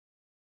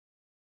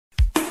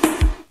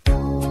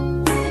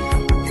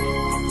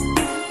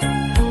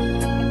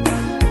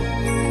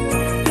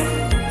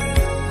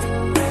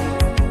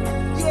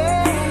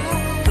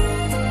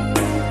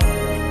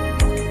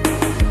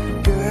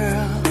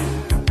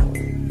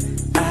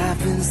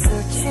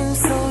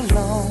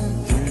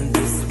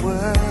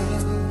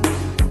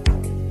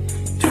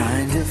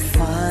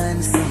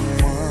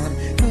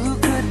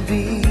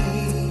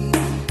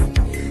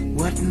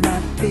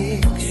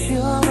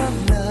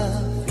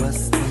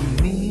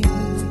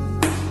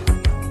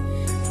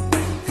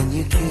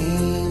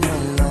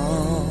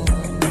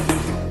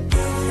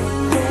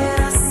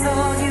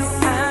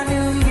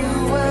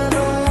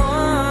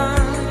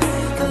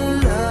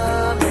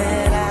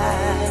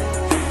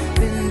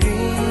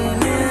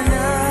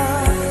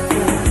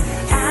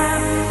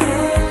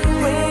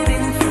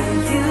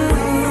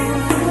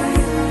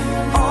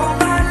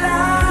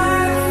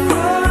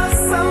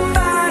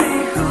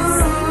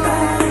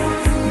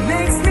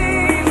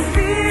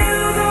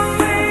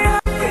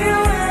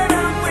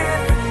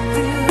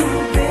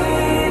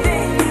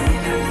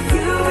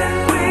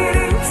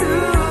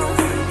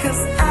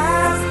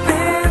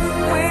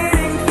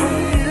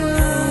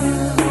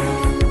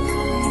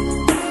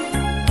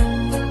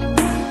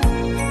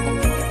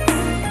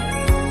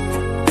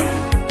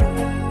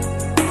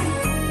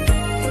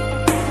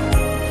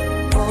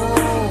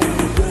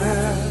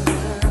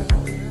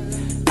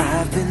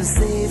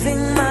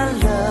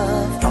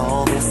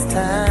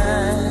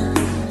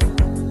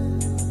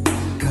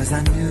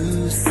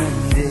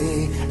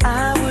someday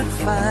I would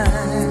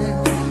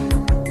find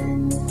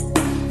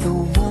the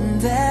one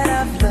that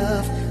I've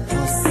loved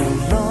for so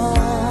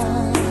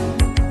long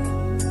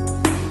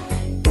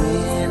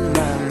in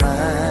my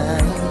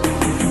mind.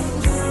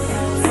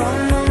 From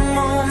the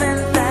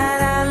moment that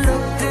I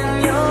looked in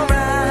your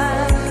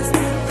eyes,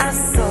 I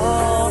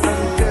saw a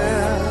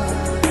girl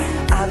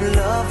I've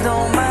loved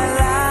all my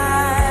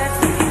life.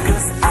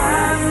 'Cause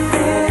I've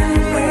been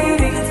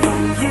waiting for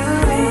you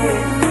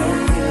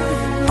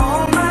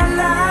all my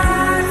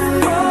life,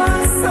 for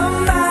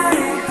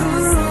somebody who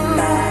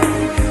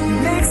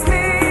makes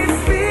me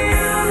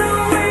feel the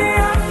way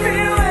I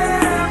feel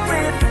when I'm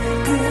with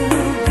you,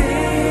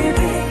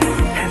 baby.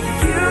 Have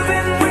you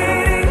been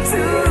waiting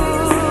too?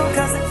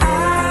 'Cause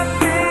I've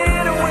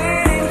been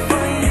waiting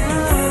for you.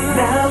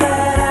 Now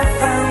that I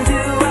found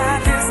you, I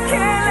just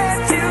can't let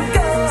you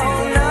go.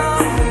 No,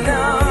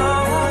 no,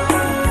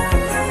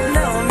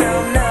 no, no,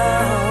 no.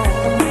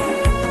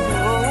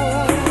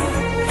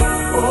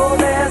 Oh,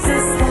 there's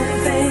this one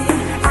thing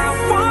I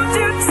want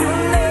you to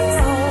know.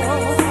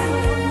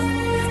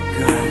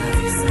 Girl, I love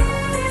you so.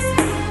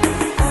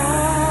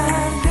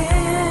 I've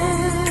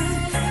been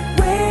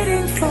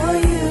waiting for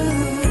you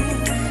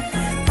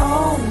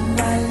all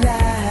my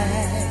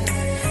life,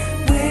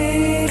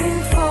 waiting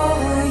for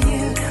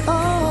you.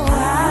 Oh,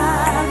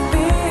 I've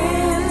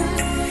been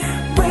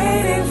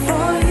waiting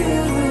for you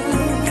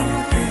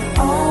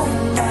all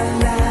my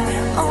life,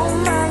 all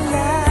my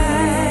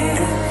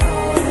life.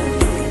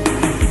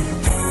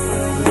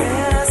 When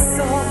I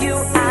saw you,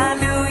 I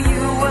knew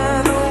you were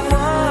the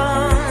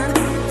one,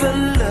 the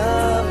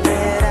love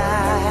that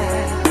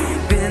I've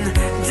been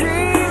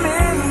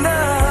dreaming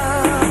of.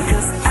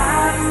 'Cause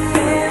I've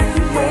been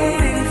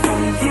waiting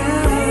for you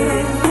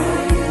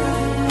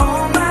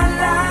all my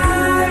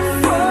life,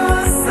 for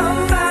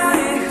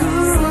somebody who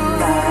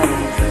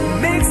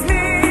makes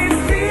me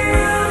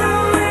feel the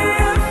way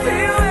I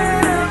feel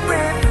when I'm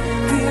with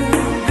you,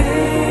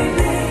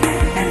 baby.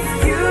 And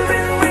you've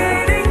been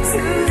waiting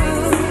too.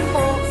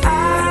 Oh,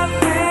 I've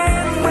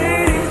been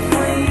waiting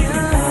for you.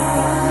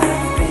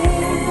 I've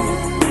been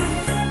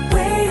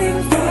waiting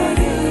for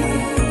you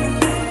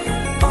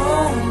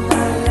all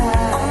my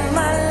life,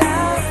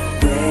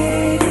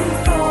 waiting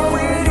for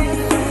you.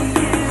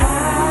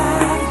 I've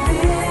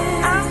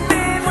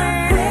been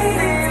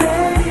waiting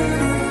for you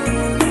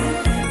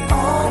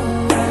all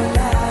my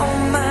life,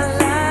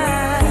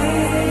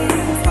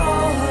 waiting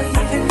for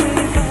you.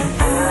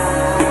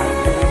 I've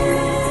been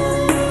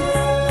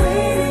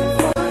waiting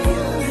for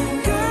you,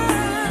 girl,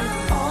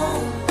 all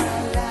my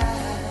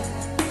life,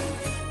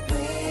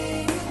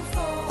 waiting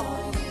for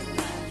you.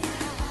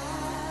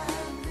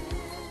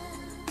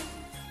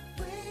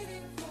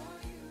 Waiting for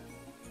you.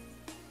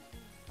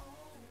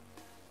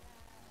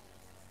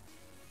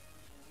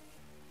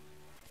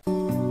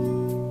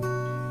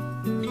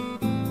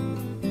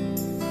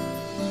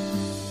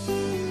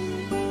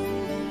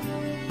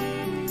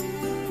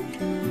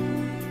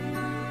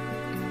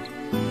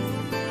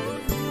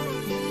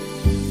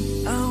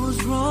 I was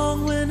wrong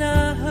when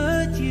I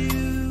hurt you.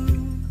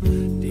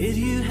 Did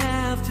you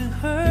have to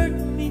hurt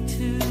me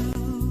too?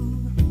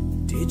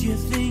 Did you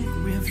think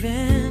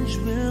revenge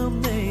will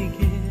make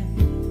it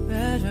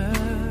better?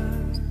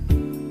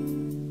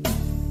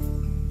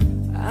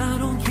 I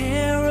don't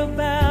care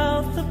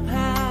about the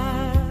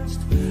past.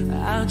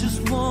 I just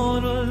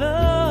want a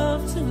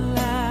love to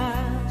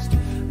last.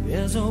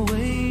 There's a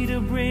way to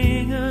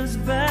bring us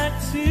back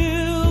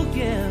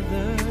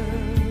together.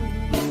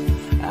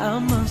 I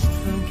must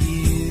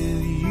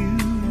forgive you,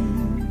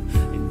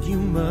 and you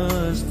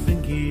must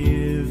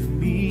forgive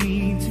me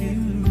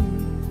too.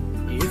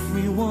 If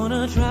we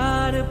wanna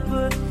try to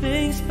put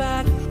things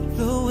back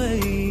the way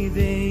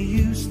they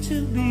used to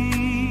be.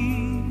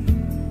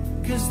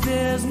 'Cause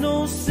there's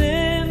no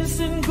sense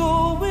in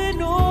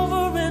going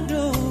over and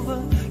over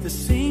the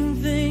same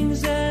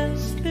things as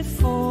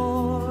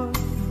before.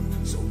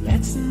 So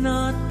let's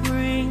not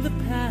bring the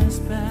past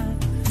back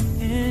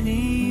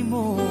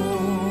anymore.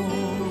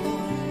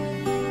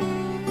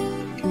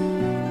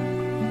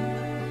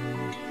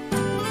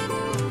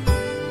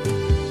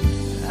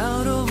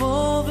 Out of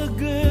all the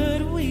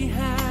good we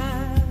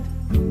had,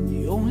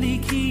 you only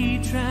keep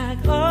track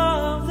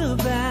of the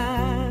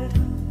bad.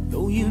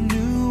 Though you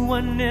knew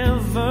I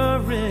never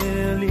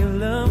really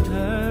loved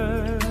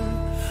her.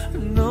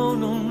 No,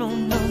 no, no,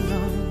 no,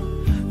 no.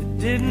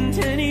 Didn't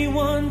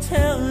anyone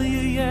tell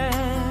you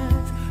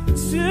yet?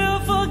 To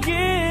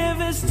forgive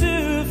is to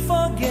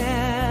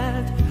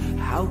forget.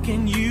 How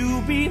can you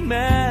be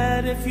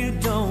mad if you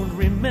don't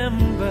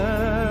remember?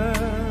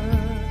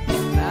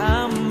 I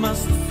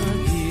must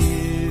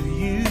forgive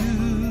you.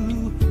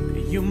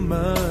 You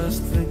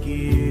must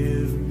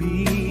forgive me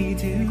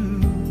too.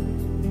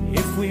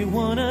 If we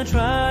wanna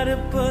try to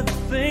put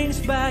things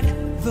back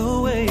the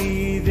way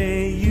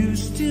they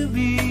used to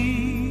be.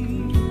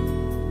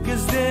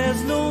 'Cause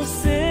there's no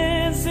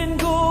sense in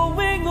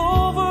going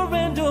over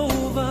and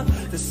over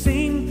the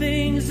same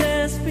things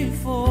as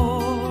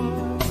before.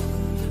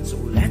 So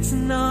let's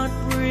not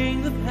bring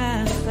the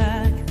past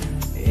back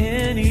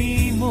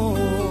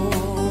anymore.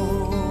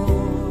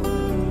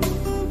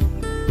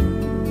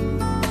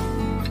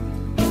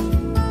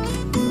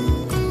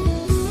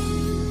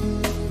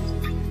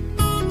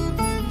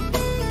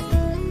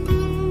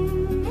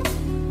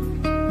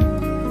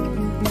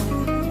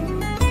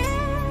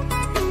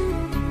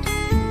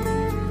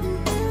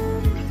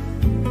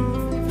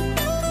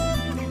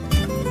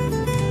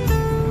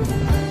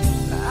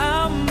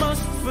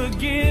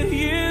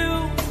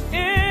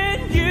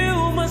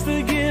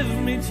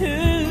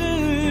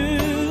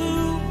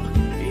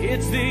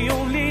 the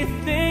only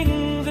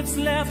thing that's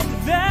left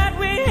that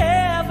we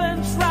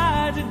haven't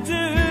tried to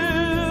do.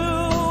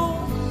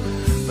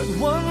 But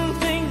one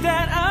thing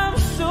that I'm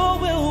sure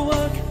will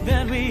work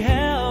that we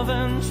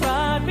haven't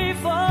tried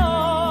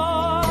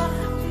before.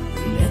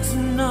 Let's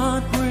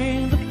not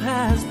bring the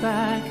past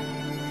back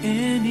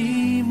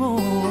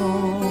anymore.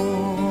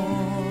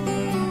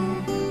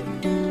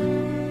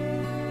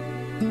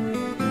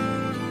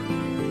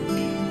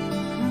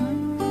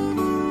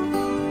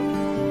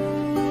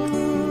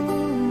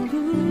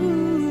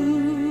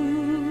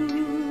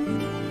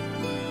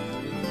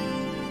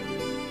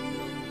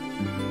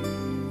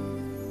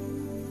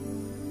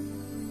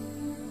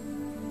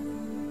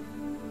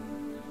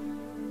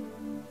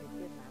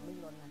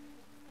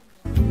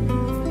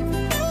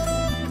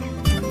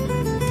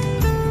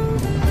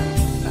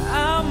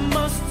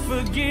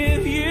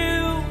 Forgive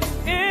you,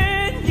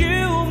 and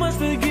you must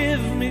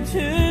forgive me too.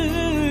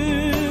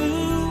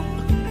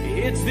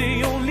 It's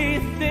the only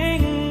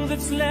thing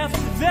that's left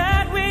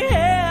that we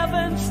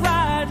haven't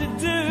tried to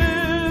do.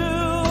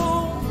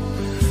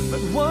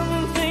 But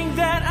one thing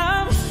that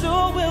I'm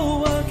sure will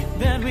work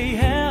that we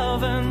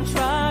haven't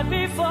tried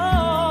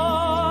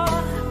before.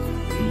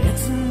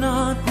 Let's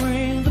not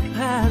bring the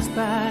past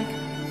back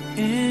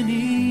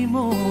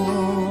anymore.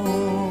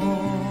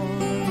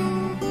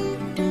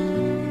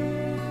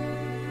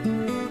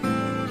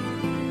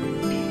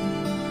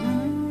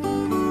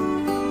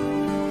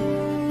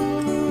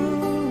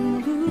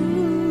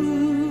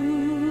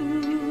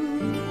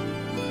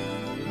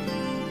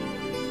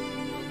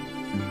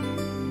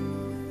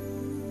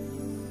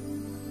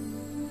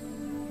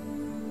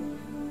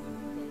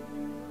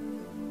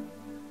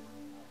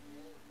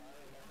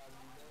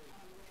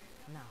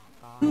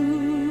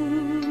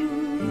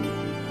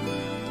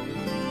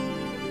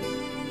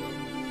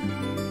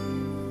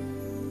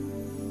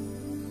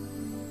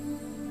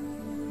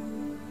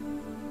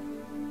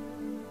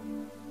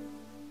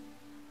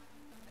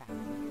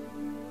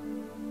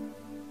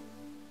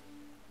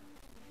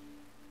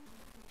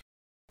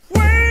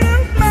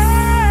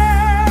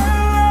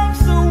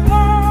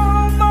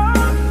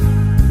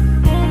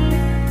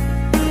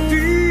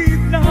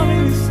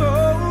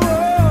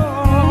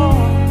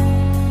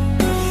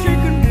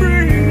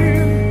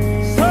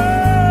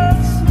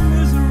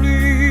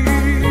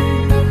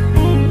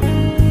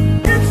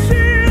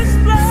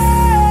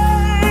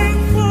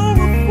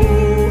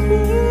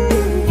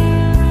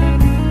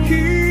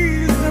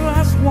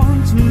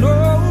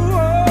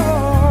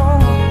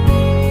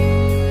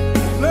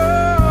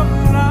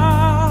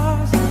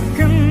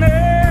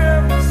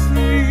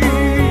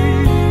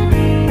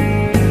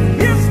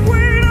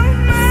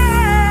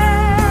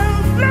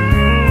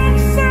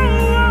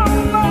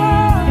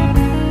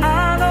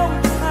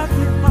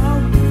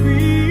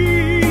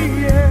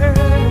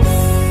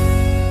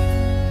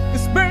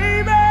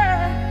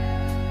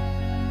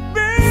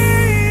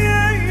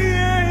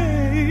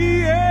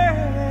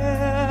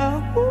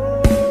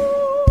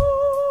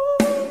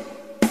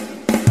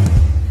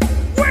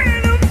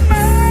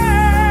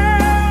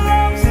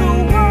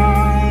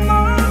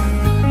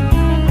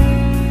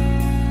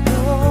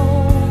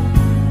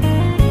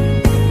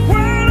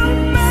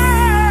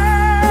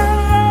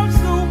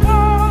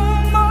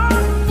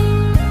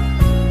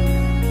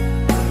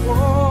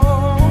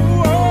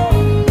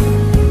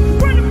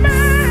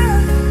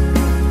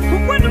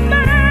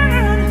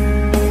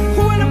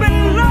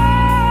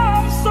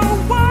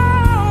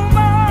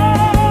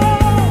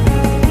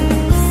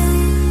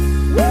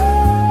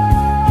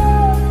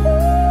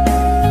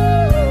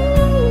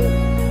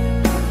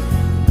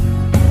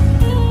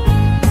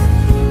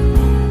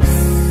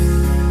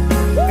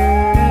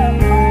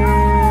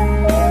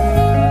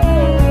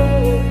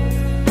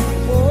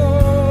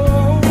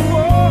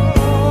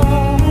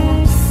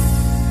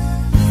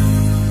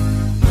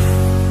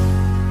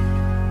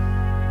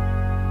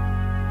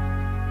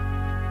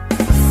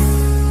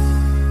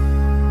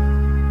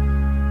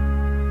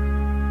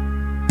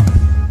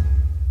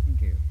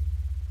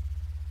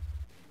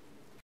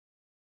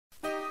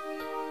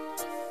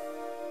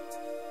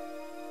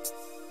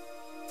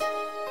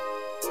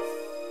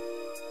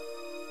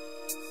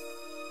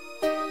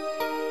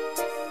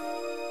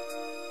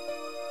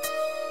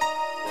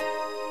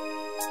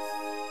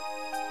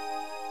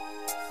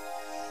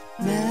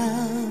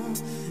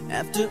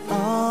 After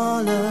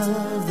all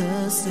of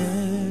the searching,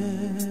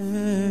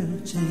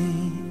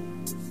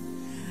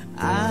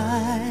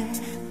 I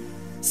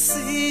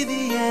see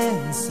the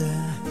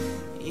answer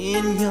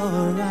in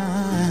your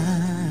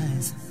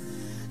eyes.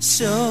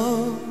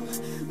 Show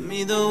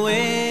me the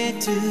way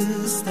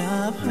to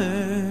stop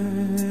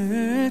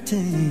hurting.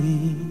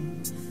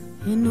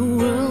 In a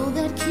world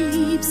that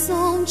keeps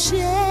on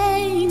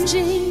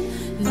changing,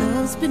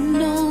 love's been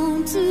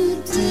known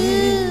to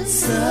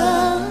disappear.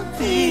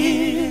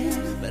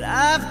 But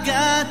I've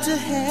got to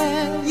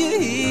have you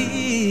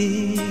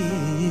here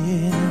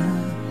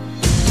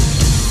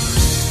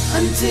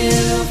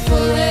until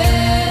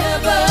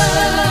forever.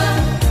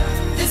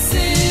 This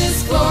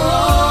is for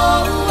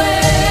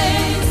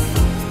always.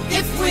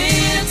 If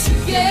we're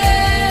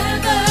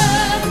together,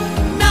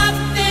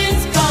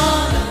 nothing's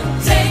gonna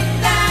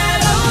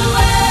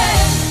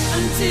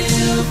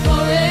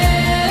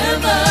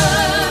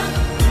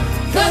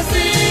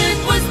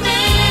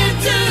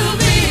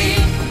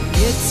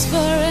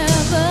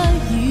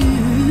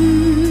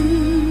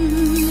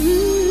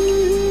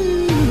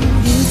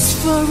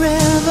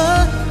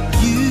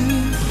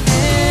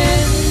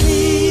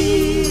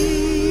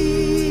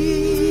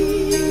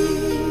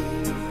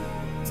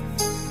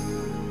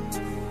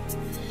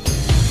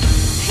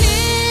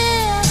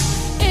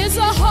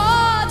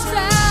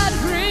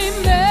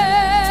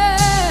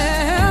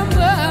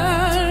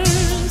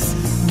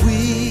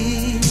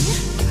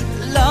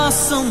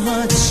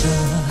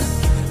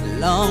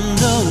along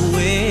the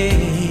way.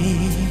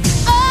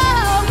 I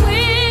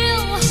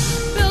will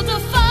build a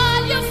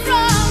fire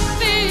from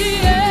the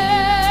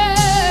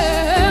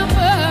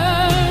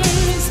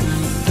embers.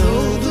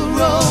 Though the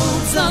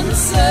road's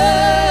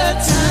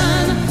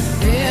uncertain,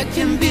 there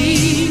can be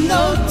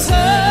no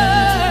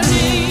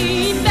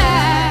turning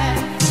back.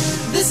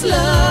 This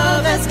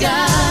love has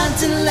got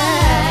to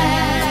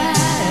last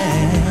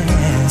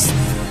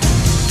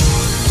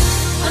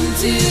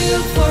until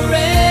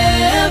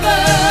forever.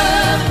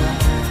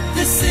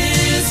 This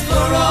is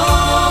for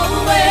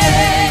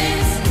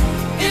always.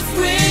 If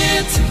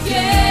we're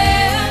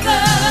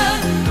together,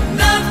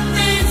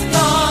 nothing's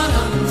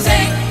gonna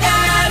take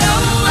that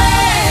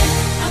away.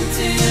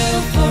 Until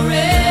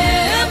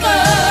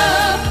forever,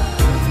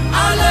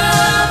 our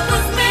love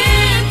was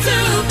meant to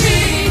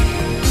be.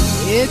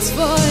 It's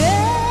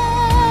forever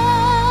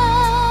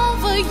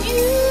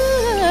you.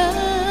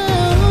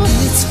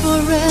 It's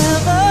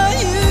forever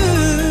you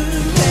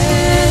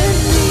and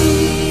me.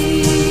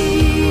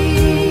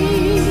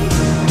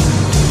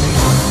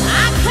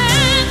 I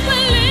can't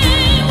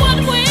believe what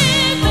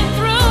we've been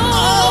through.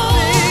 Oh,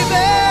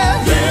 baby,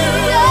 You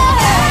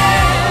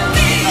and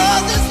me. oh,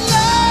 this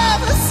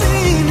love has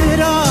seen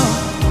it all,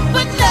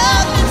 But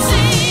nothing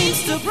seems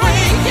to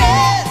break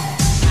it.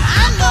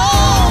 I know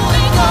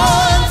We're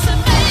going to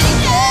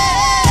make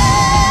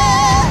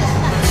it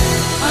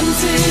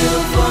until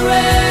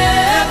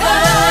forever.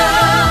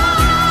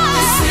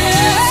 This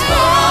is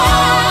for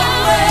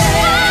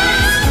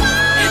always.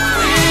 If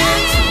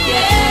we're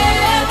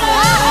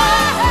together,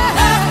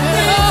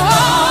 Nothing's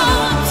gonna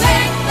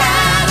take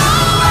that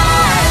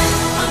away.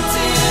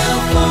 until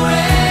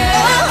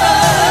forever.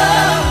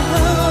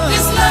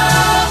 This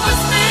love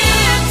was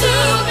meant to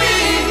be.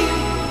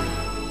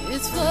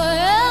 It's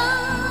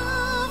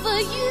forever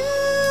you.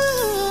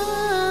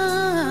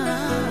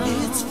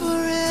 It's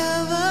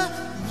forever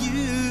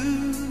you.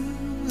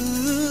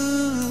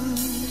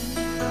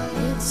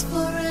 It's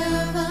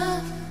forever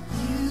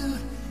you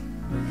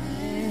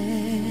and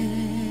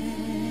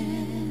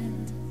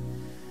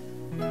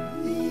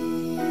me.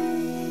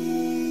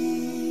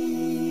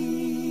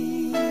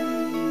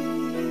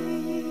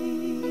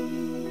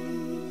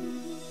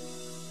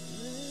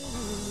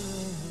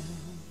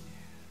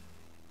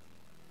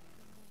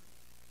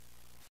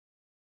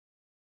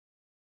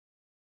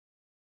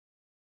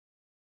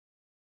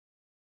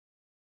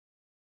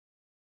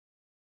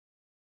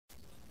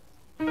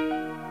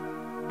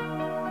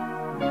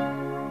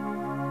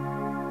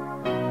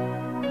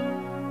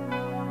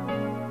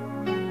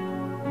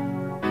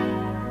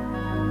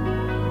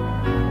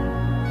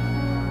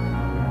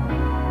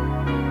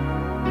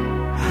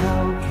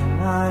 How can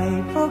I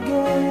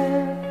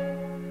forget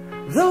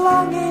the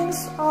longings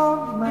of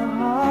my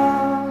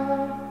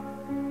heart?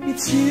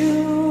 It's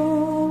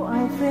you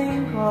I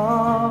think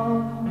of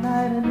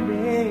night and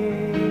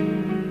day.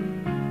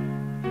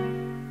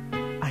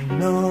 I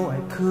know I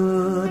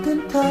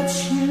couldn't touch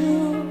you,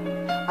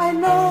 I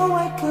know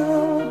I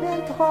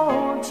couldn't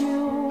hold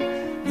you,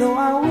 though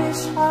I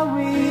wish I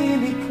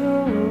really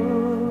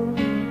could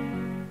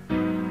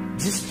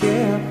just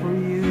care for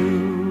you.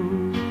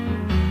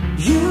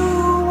 You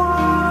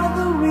are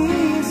the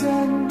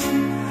reason,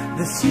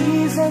 the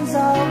seasons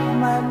of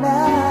my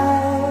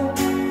life.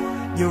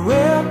 You're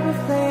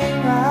everything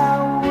I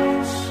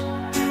wish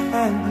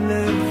and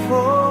live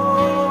for.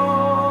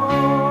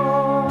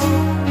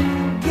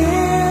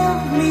 Give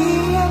me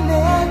an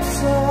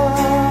answer,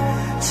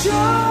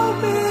 show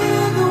me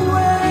the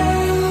way.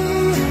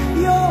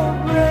 You're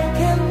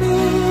breaking me,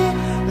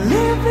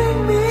 leaving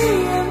me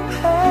in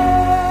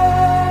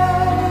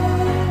pain.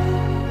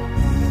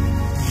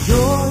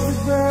 You're the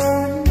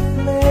burning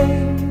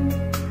flame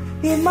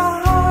in my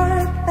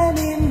heart and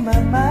in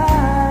my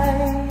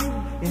mind.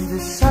 In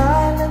the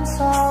silence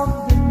of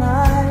the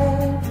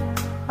night,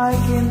 I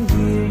can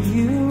hear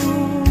you.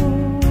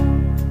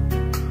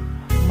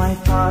 My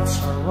thoughts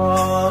are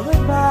all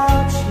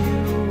about you,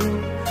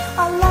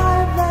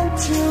 alive and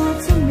true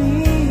to me.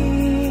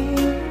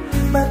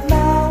 But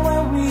now I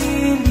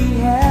really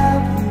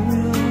have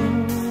you,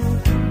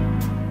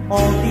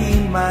 only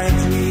in my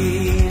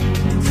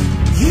dreams.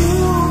 You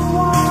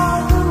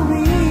are the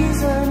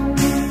reason,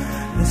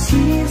 the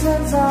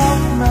seasons of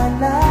my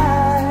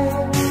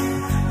life.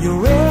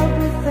 You're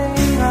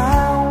everything I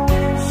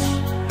wish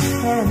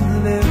and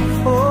live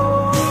for.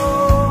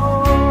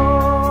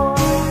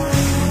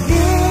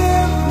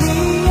 Give me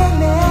an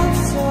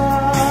answer,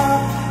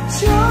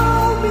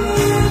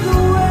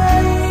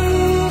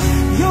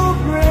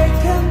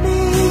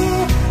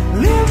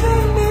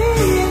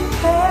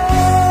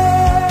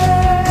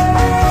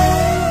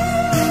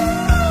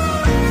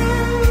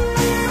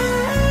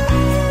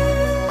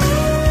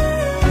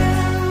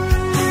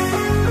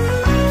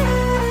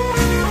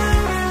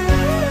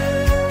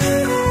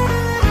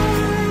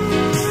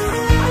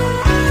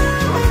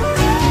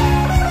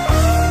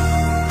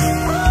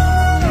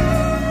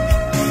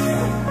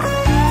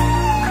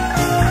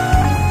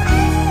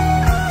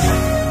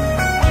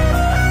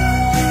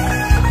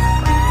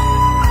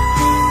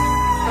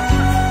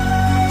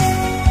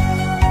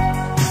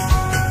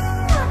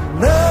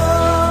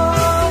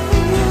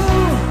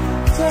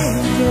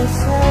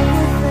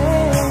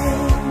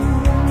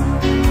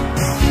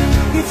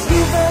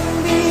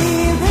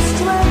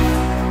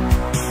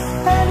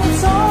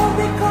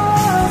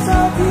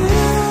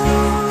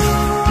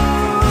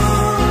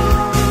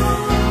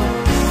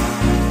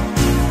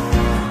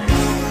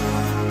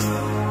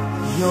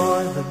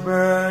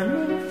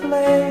 burning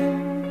flame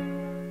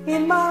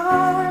in my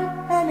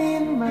heart and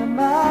in my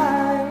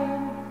mind.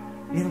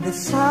 In the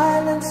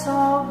silence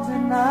of the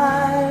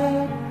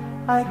night,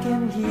 I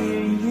can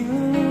hear you.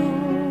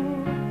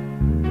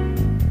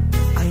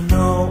 I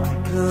know I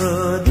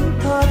couldn't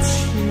touch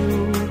you,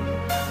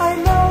 I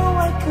know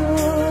I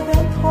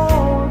couldn't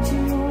hold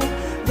you,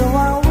 though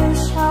I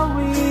wish I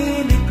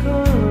really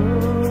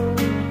could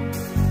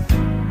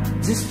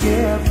just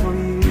care for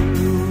you.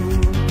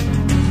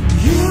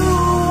 You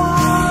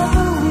are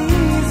the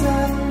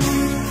reason,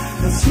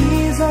 the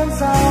seasons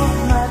of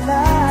my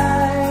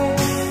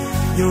life.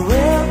 You're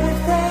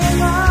everything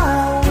I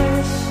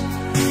wish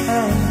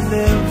and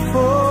live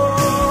for.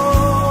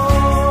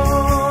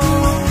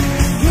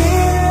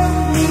 Give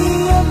me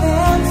an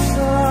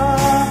answer,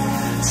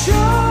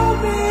 show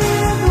me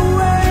the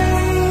way.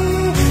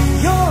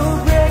 You're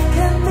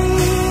breaking me,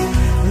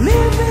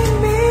 leaving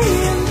me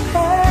in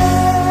pain.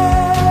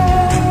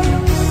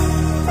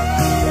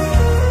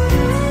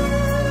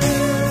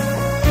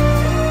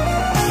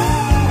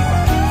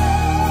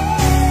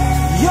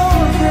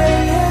 You're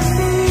breaking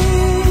me,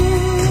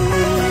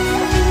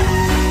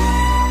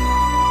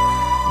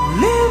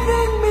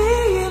 leaving me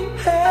in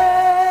pain.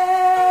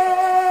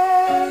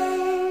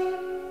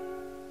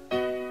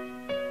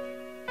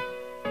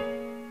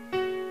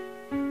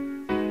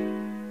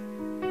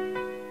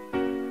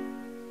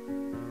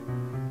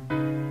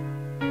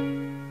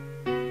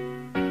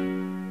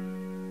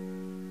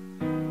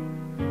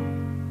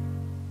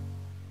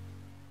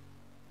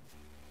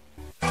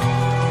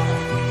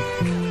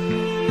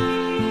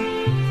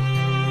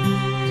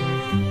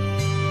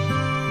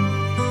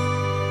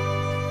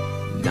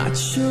 Not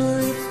sure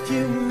if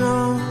you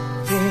know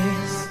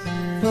this,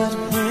 but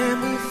when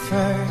we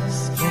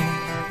first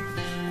met,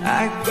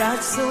 I got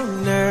so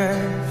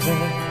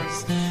nervous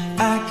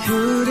I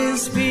couldn't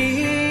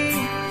speak.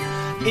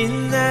 In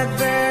that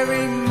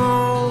very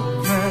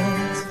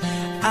moment,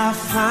 I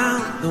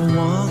found the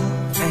one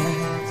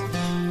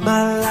and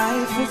my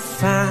life had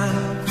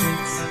found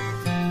its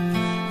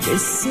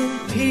missing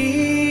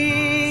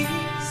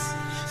piece.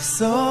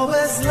 So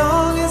as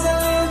long as I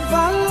live,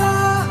 I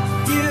love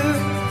you,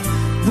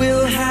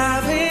 will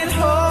have it,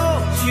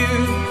 hold you.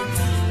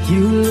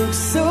 You look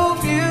so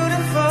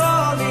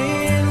beautiful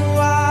in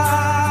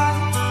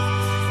white,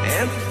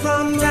 and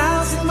from now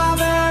to my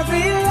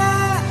very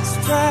last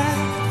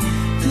breath,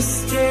 this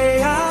day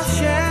I'll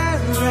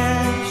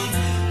cherish.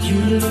 You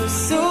look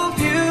so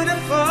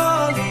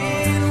beautiful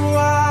in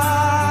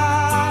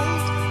white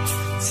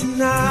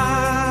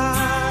tonight.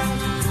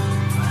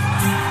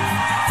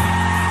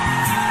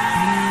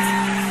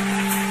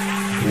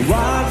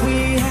 What we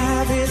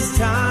have is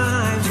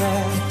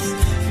timeless,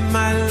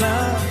 my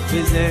love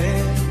is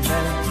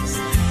endless.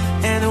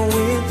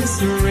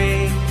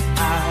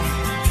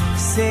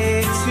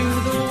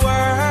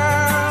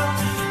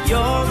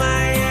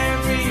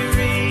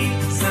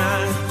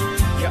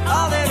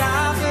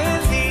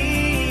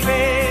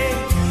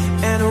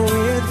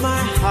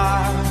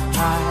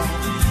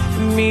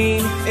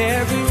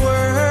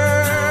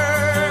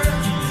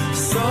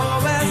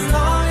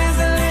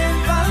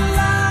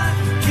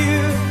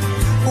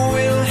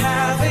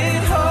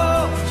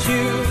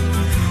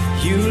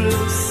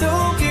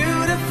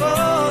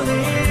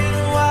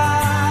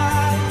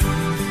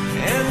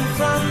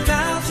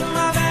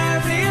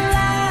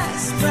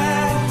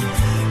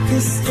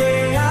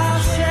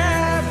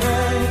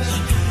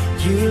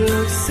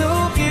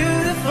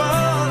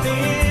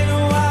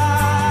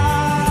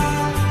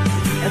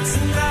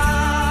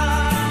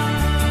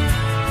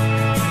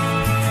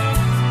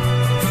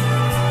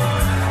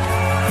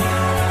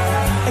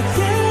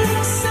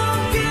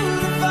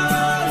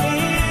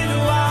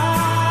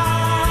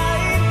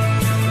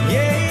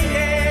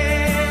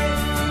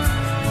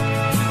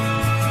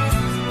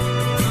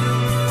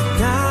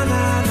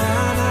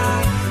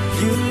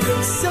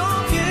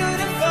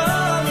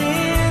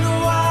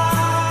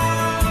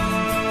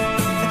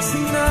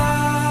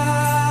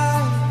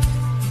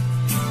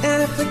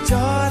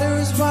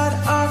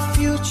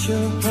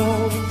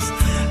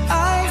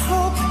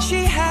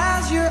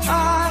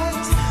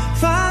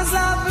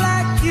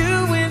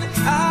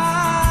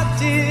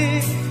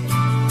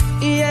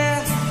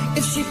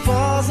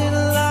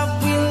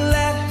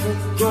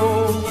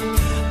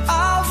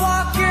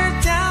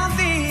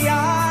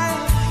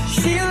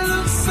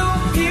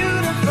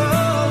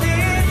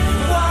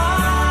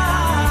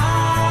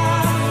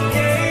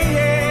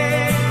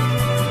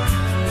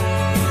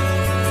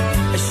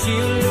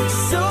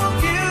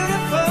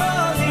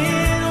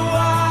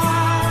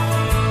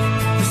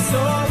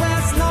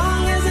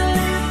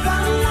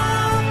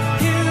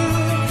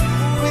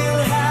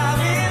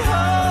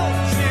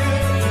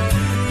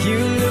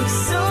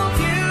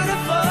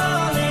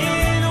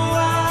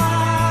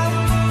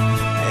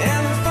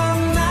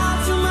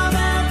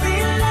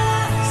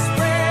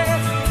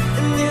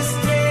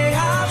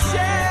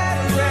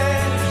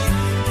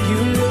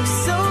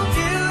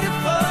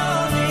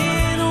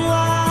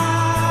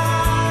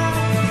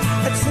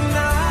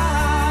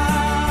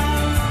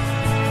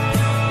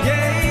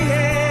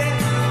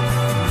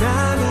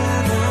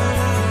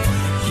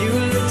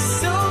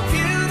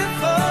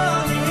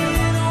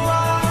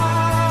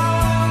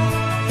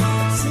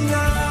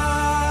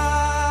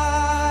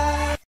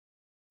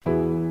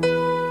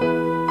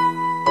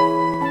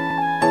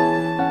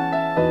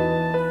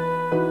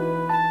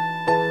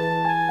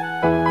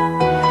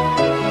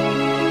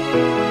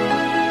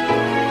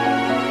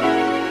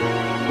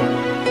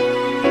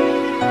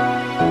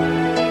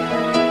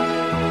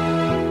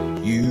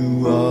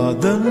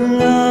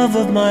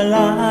 my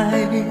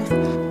life.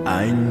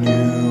 I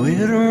knew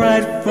it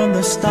right from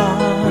the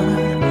start.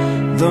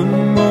 The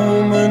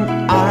moment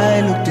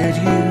I looked at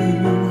you,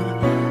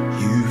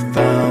 you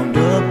found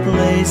a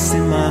place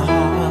in my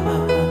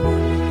heart.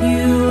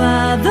 You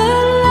are the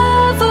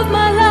love of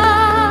my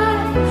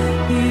life.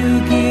 You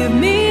give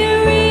me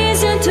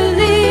reason to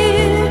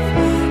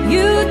live.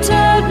 You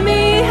taught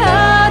me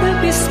how to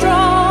be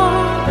strong.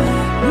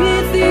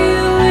 With you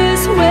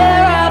is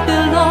where I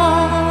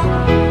belong.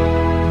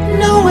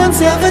 No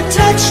one's ever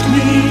touched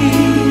me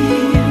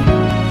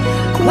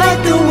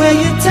quite the way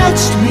you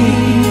touched me.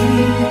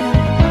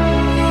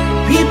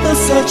 People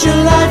search a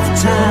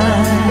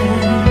lifetime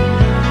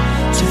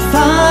to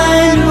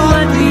find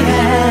what we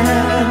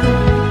have.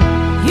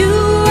 You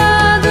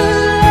are the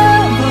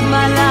love of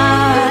my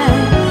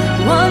life.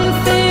 One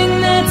thing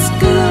that's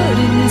good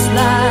in this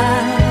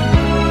life.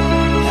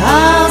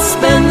 I'll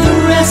spend the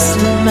rest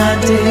of my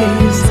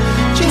days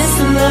just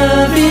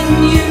loving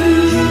you.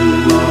 You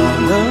are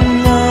the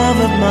love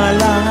of my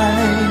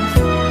life,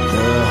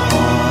 the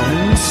heart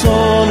and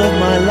soul of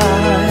my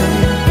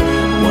life.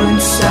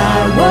 Once I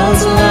was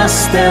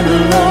lost and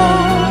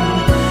alone,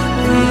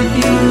 with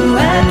you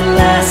at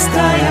last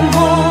I am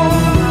home.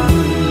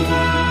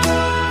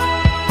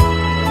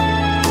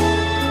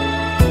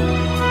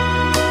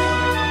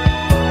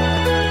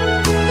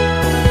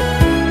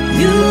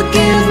 You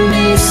give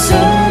me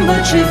so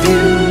much of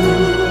you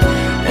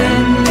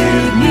and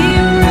leave me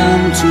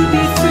room to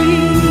be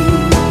free.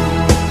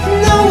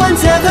 No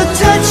one's ever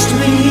touched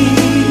me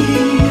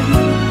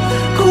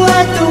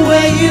quite the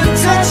way you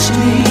touched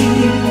me.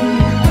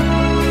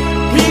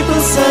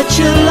 People such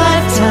a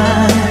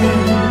lifetime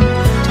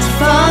to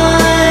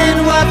find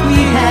what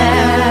we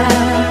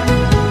have.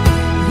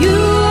 You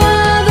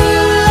are the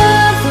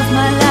love of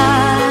my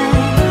life.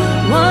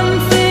 One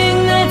thing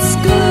that's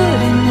good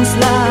in this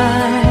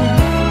life.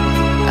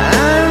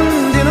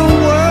 And in a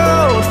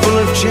world full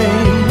of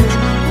change,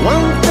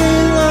 one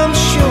thing I'm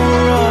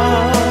sure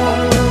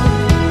of: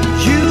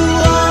 you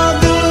are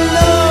the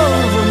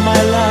love of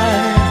my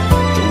life,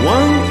 the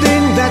one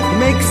thing that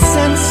makes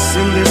sense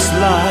in this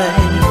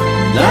life.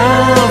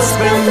 I'll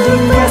spend the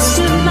rest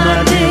of my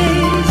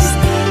days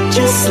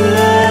just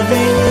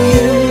loving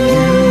you.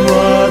 You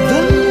are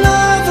the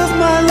love of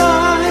my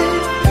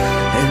life,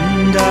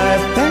 and I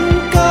thank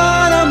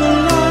God I'm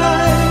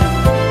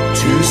alive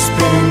to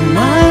spend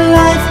my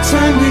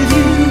lifetime with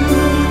you.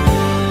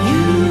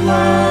 You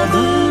are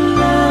the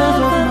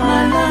love of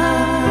my life.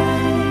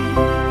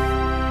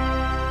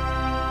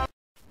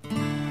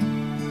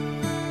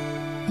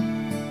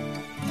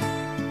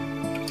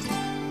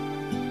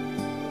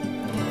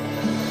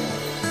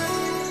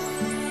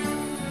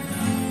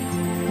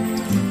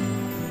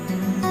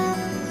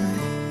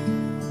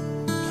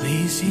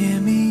 Please hear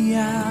me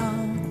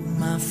out,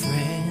 my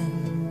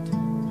friend.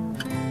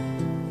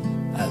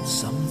 I've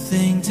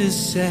something to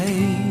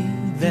say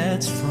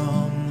that's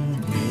from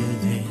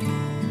within.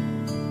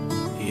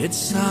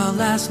 It's our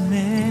last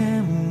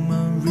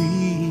memory.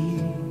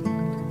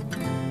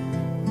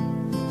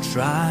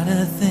 Try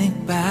to think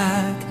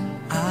back,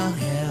 I'll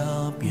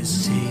help you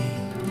see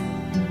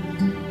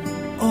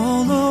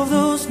all of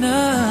those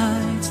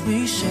nights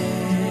we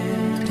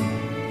shared,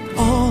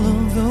 all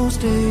of those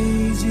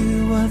days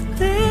you were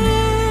there.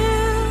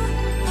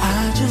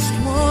 I just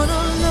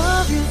wanna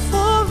love you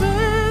forevermore,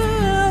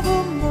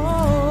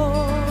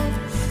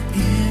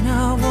 and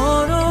I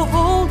wanna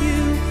hold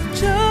you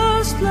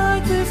just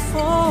like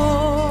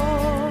before.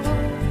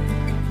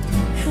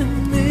 And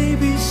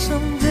maybe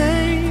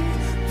someday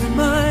we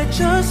might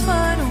just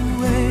find a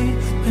way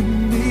and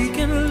we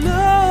can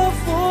love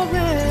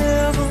forevermore.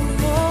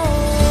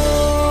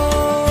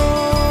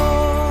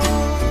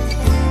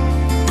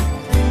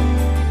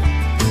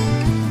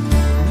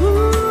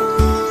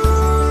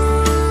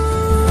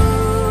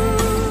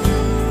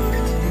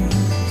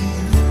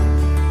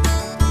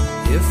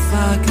 If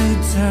I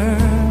could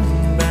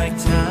turn back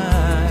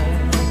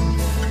time,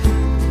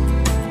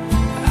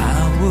 I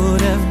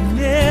would have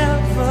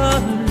never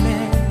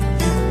let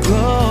you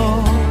go,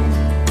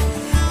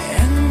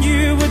 and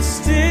you would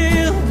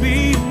still be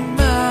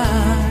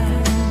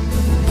mine.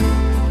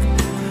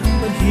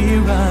 But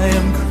here I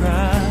am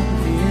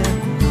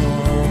crying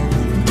all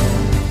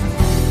alone.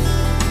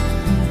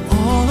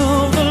 All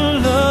of the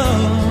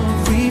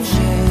love we've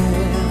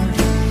shared,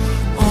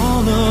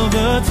 all of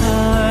the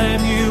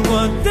time you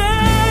were there.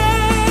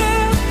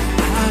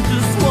 I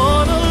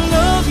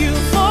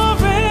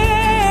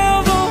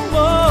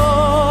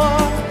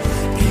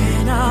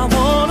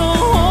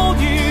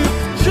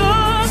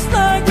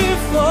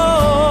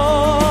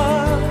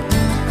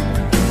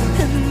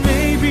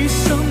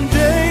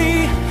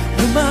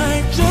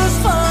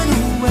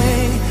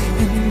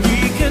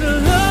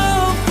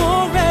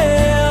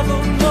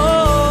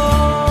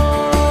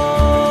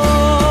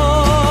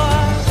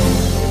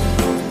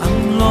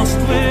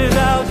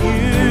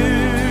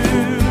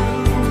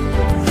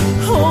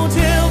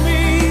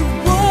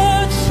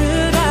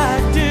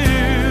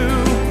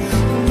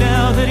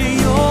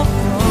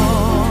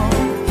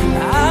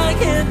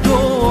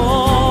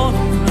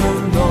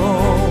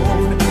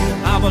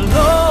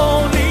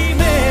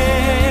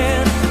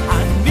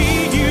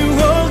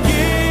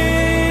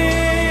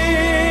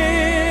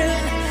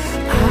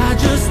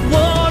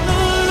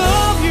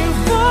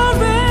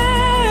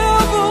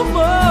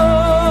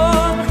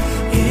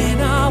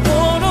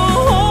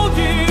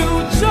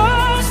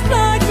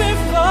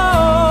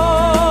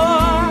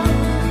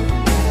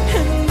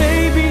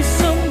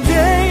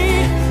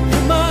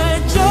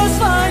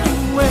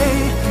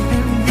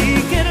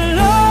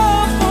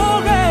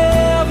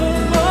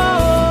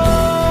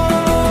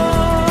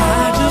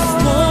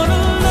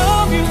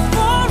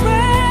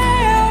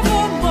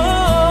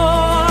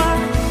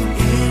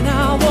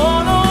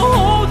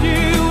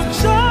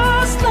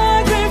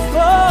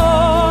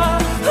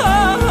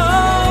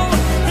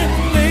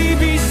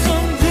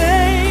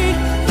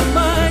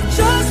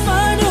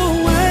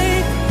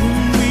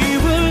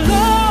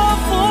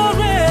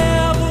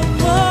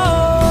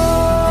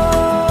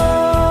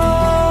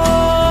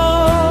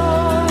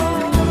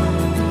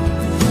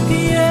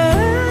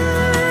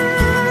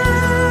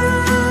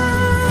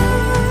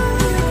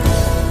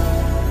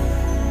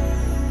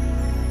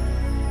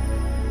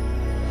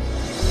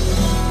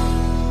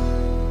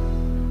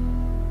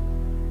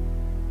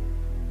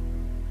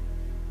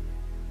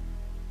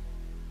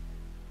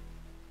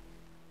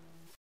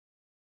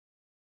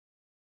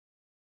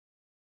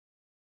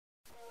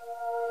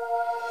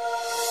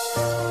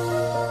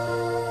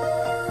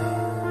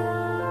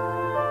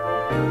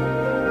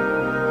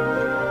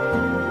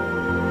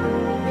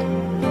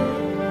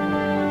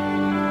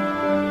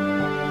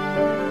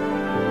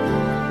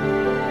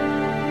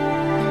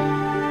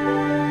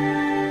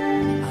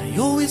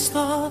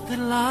Thought that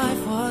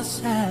life was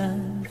sad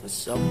for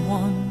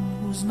someone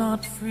who's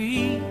not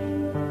free.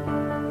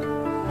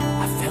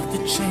 I felt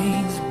the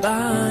chains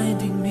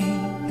binding me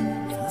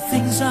for the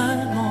things I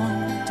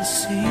long to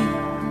see.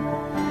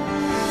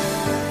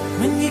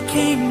 When you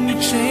came, you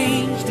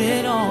changed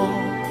it all.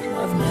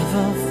 I've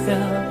never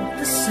felt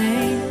the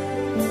same.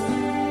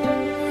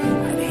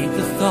 I hate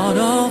the thought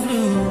of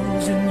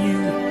losing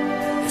you.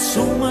 There's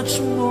so much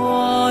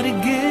more to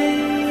give.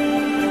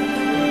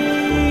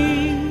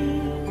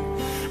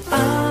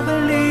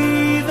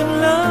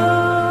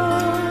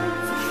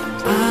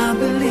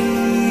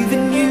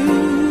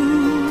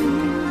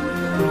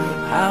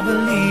 I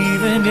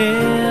believe in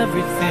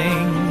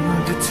everything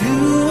the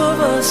two of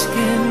us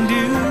can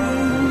do.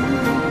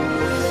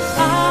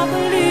 I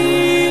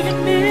believe in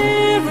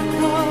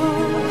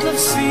miracles, I've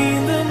seen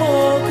them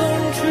all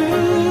come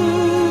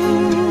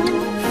true.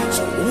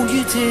 So won't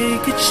you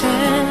take a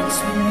chance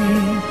with me,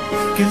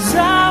 'cause I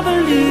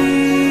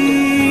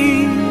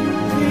believe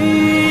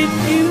in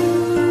you.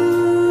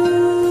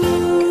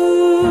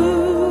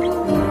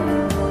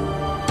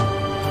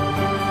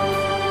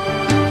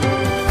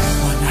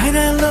 One night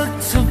I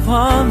looked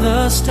upon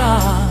the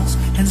stars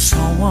and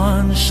saw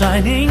one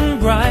shining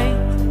bright,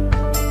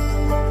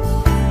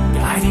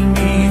 guiding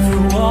me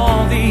through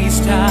all these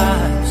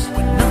times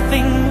when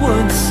nothing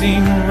would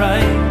seem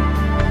right.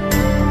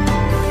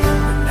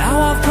 But now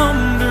I've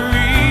come to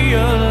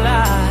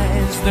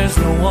realize there's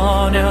no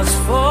one else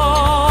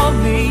for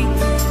me,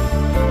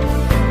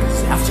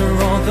 'cause after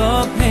all the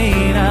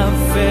pain I've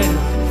felt,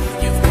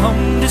 you've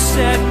come to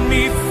set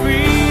me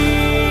free.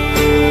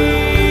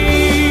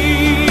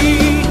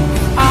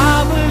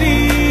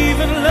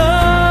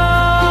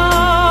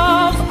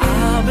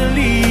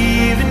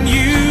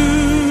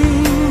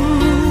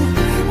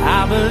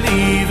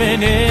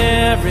 In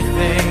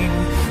everything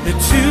the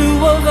two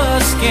of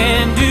us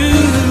can do.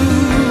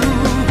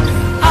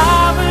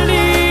 I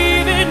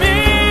believe in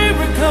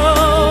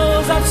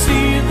miracles, I've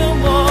seen them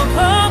all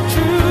come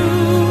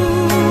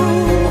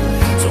true.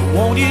 So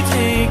won't you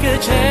take a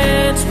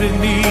chance with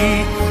me,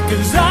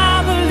 'cause I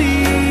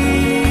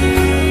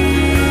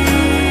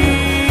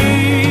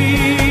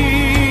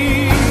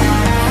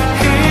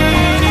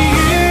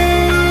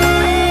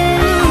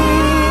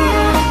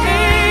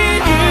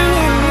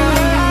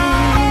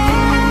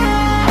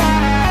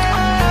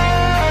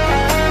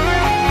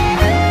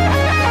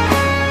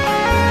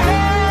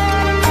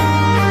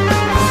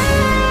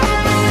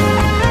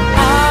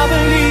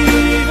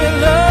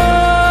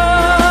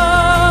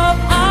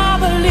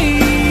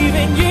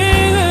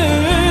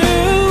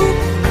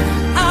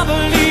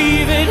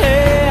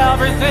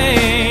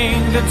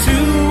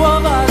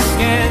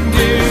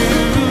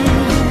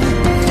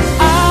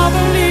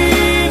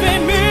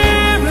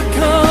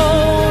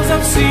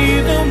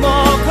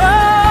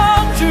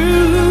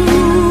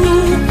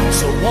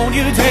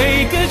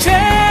take a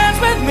chance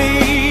with me,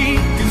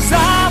 'cause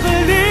I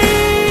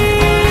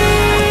believe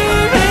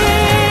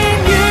in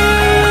you.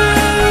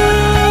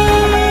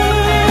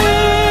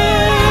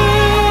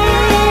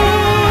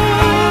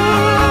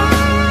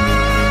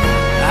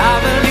 I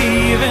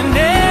believe in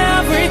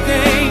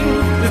everything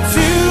the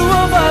two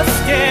of us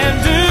can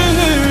do.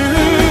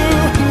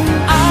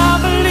 I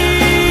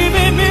believe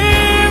in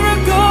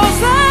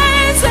miracles,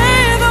 I say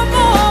them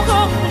all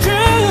come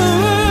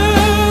true.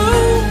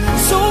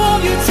 So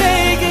won't you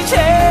take a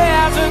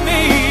chance with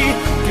me,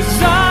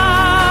 'cause I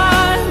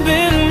believe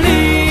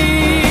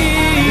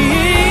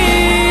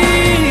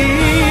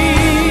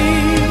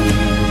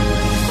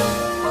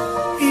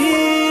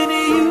in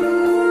you.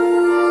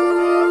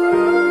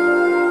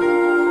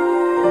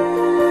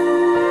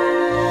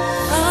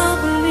 I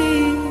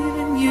believe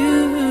in you.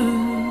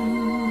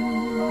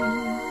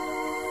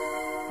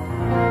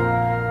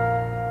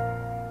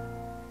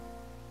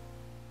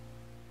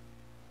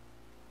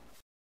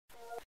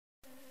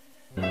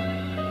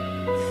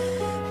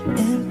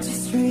 Empty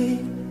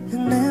street,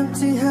 an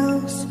empty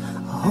house,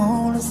 a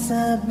hole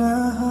inside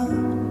my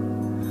heart.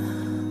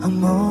 I'm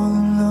all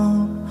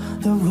alone,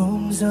 the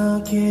rooms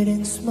are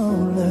getting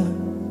smaller.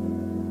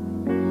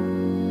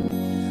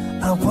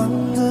 I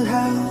wonder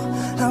how,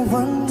 I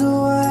wonder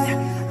why,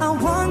 I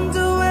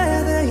wonder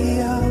where they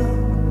are.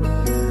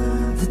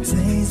 The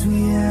days we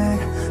had,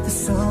 the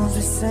songs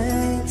we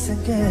sang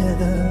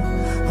together.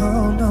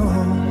 Oh no,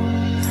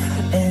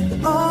 and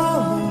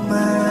oh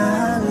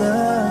my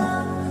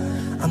love,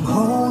 I'm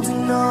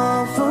holding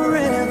on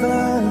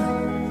forever,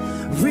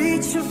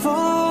 reaching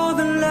for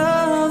the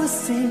love that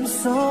seems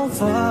so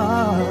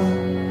far.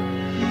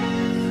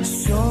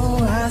 So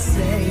I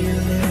say a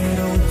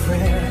little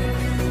prayer,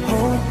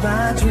 hope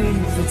my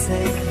dreams will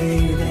take me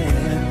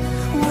there,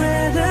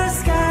 where the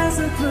skies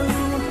are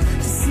blue,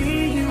 to see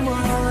you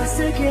once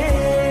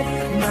again,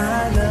 my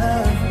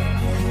love.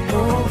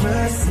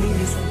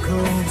 Overseas from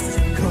coast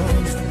to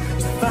coast,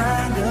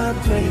 find a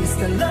place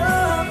to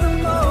love the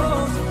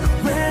most,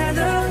 where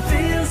the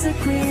fields are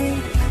green,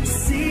 to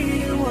see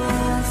you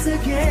once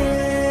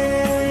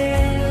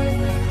again,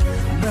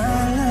 my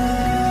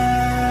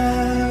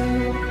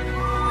love.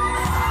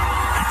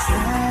 I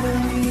try to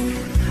read,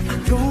 I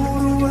go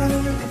to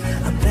work,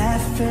 I'm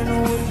laughing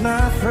with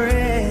my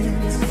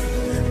friends,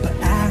 but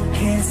I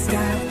can't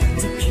stop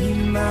to keep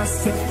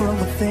myself from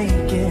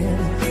thinking,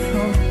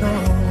 oh no.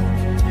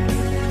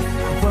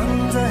 I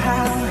wonder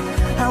how,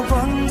 I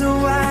wonder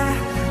why,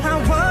 I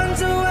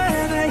wonder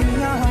where they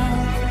are.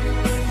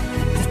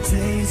 The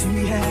days we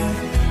had,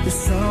 the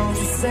songs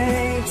we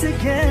sang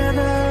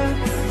together,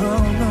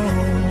 oh no.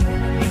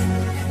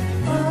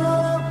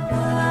 Oh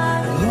my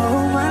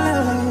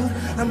love,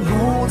 I'm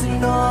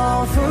holding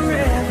on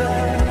forever,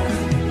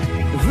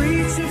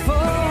 reaching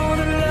for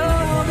the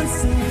love that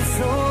seems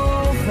so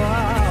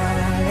far.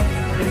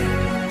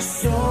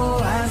 So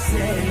I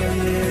say a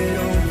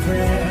little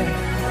prayer,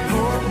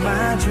 hope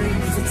my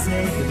dreams will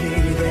take me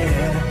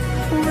there,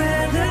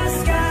 where the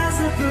skies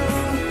are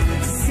blue,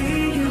 to see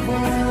you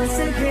once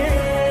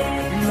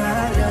again,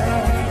 my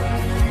love.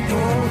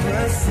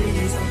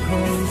 Overseas from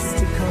coast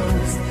to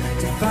coast,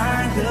 to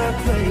find the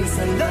place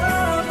I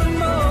love the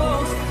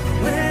most,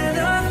 where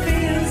the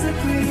fields are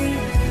green,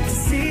 to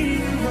see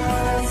you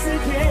once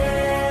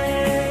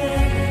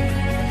again,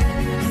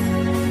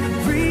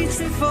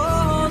 reaching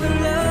for the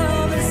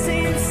love that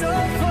seems so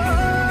far.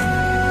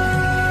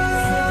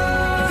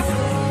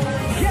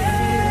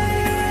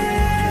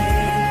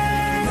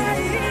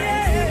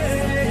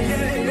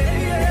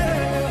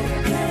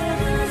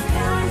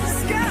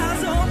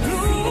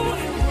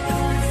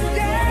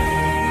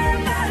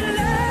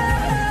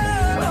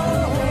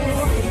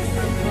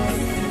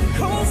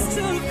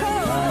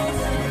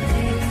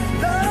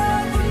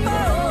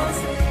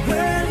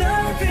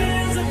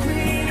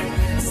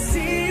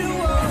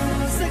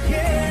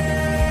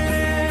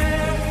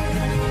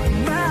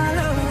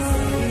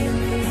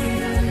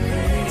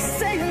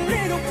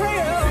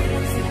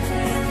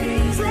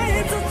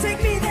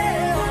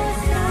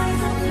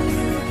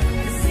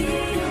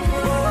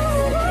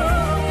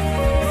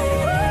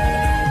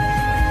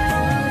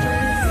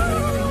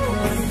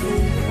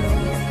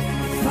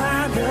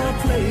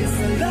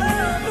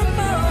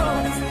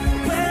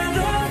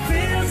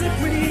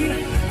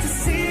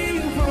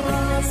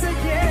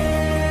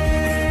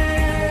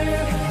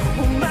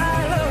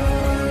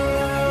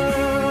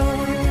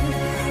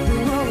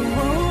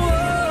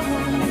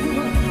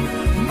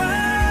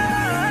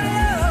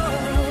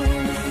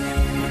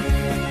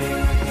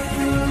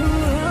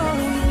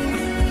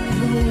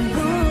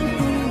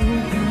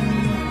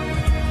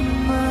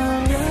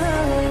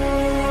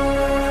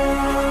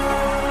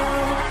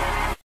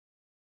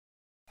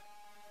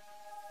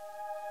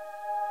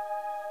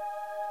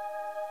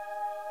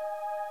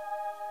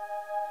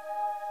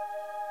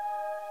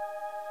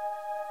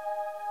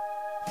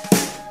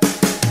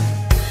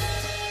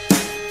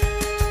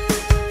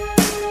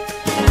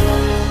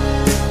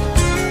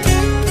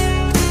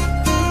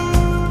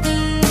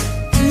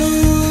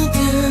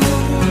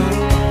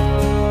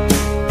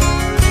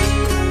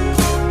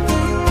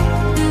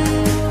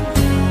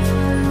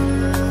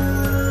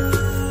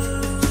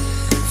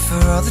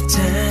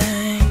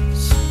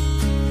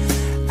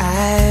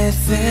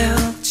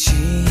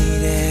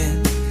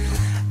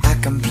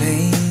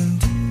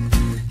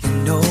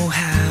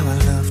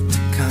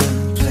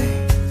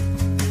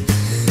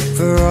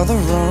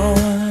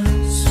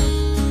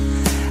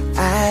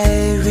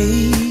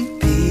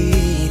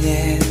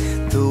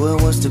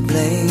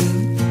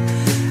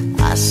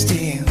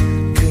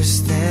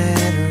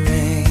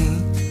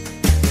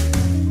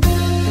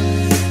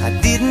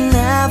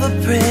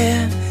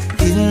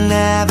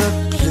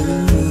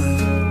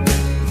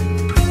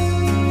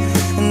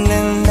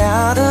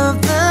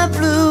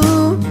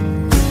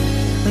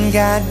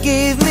 God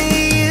gave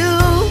me you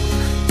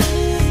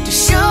to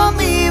show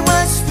me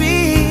what's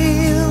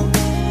real,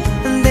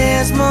 and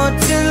there's more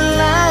to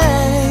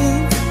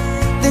life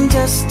than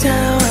just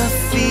how I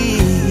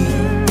feel,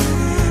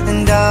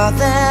 and all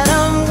that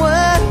I'm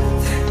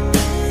worth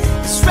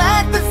is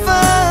right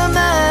before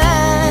my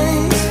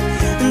eyes,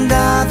 and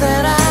all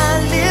that I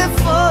live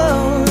for,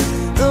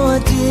 though I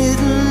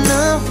didn't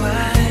know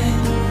why,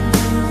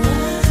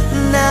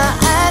 now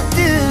I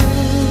do.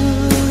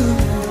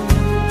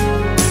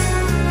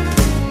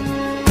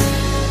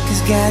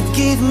 God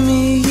gave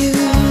me you.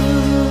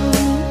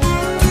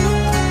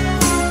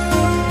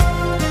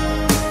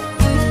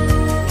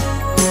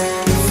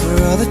 For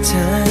all the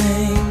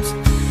times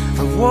I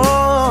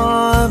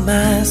wore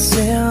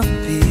myself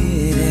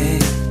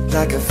beating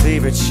like a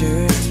favorite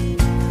shirt,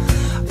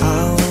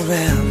 all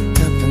wrapped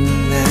up in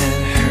that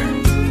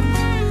hurt.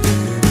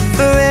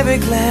 For every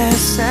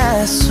glass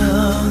I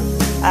saw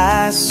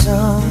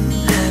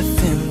half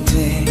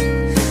empty,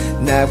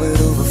 now it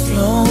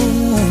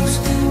overflows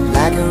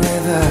like a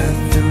river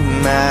through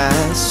my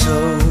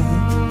soul.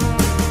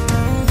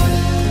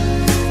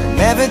 From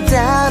every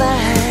doubt I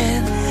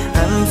had,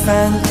 I'm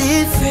finally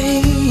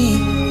free,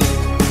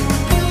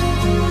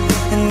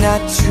 and I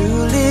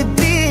truly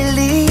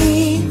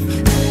believe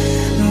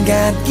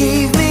God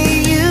gave me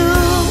you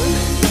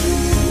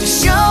to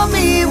show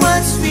me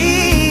what's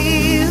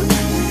real.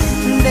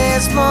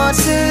 There's more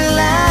to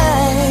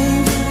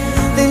life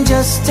than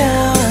just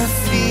how I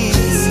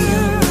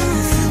feel.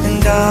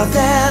 And all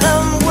that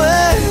I'm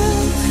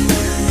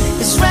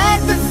worth is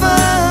right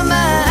before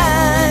my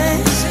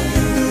eyes.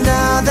 And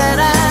all that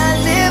I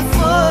live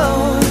for,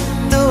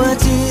 though I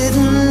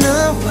didn't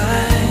know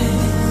why,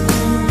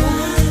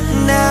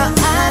 now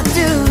I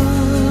do.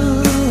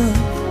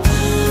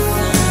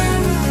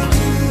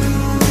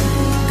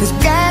 'Cause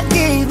God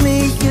gave me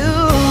you.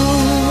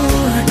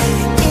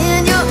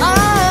 In your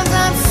arms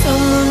I'm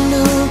someone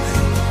new,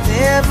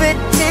 with every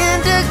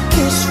tender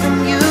kiss from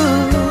you.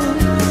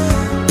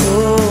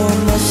 Oh,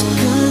 must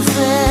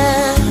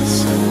confess,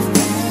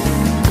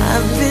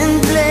 I've been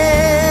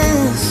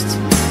blessed.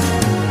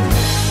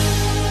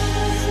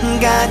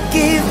 God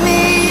gave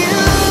me you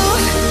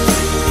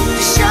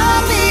to show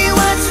me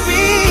what's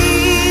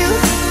real.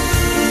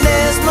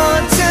 There's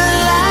more to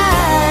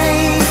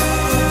life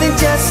than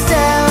just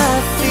how I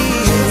feel.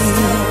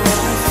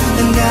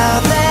 And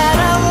all that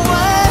I'm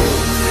worth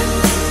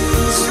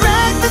is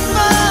right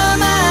before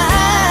my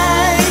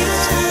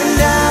eyes. And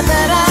all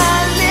that I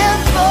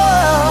live for,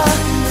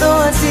 though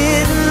I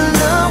didn't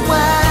know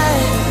why,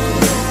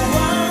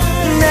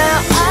 now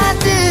I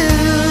do.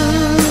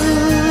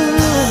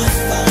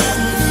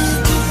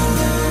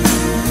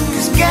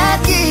 'Cause God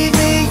gave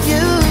me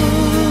you.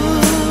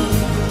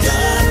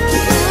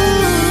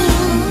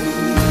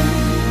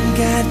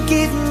 God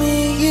gave me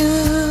you.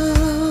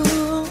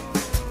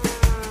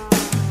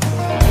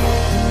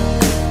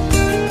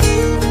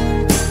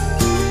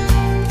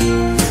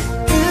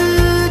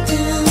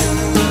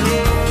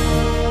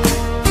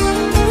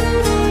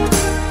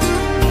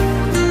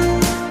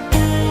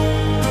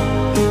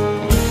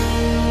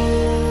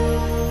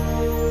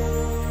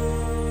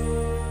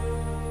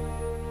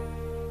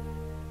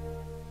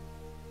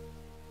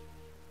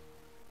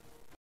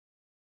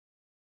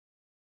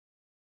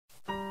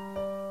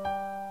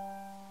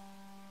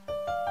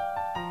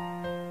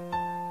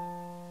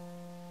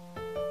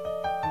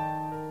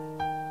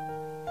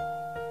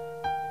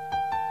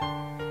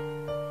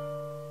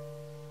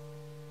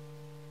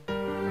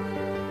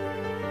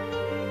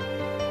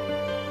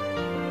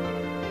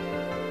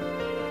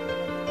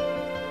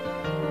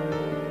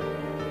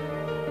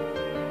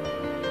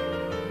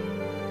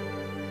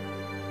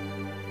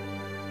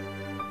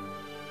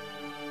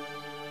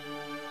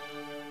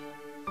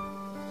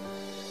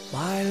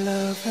 My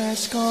love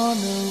has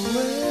gone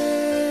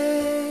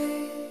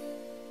away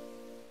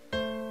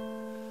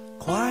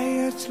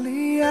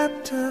quietly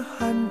after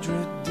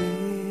 100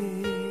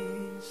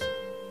 days.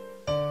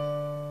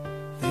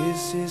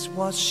 This is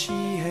what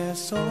she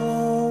has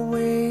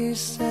always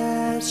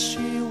said.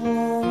 She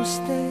won't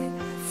stay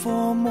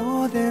for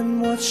more than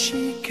what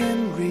she can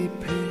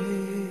repay.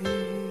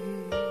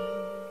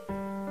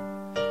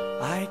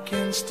 I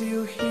can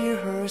still hear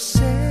her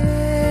say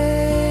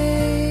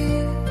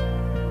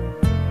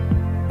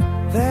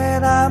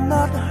that I'm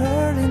not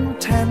her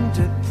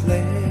intended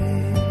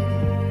play.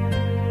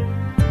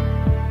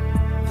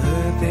 The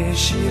day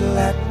she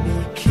let me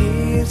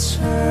kiss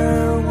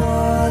her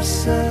was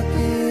a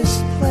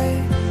display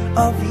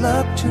of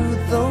love to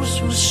those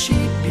who she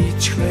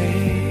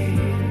betrayed.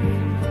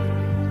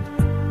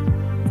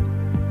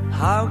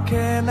 How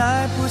can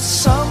I put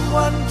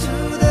someone to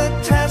the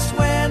test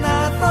when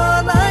I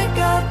thought I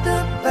got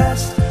the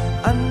best?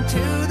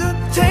 Until the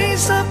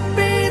taste of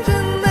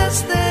bitterness,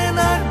 then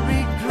I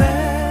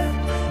regret.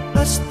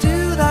 But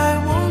still I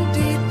won't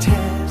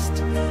detest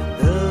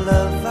the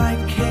love I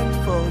can't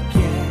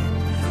forget,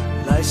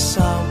 like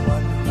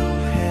someone who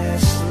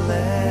has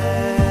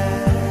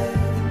left.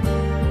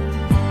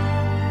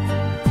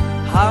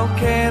 How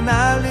can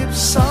I leave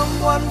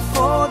someone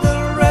for the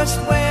rest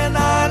when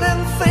I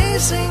am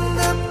facing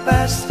the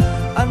best?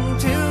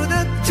 Until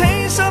the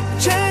taste of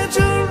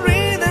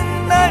treachery,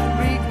 then I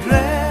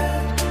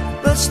regret.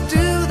 But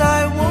still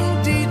I won't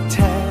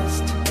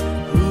detest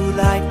who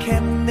I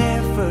can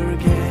never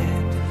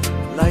get,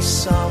 like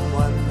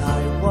someone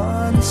I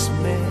once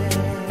met.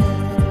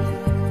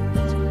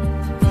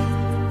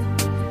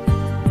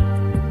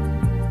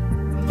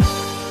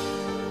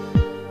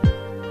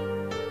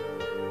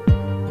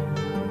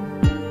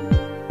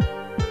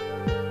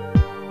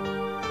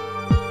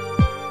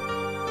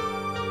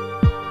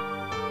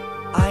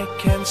 I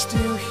can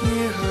still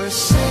hear her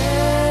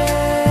say,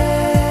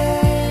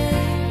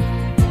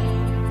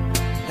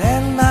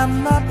 and I'm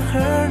not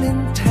her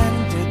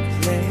intended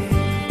play.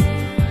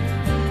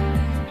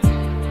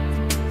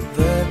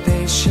 The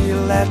day she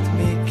let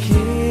me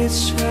kiss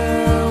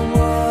her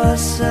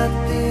was a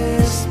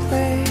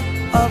display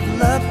of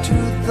love to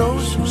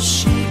those who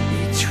she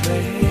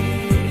betrayed.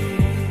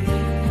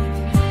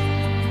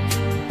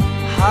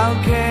 How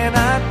can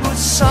I put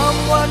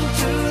someone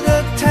to the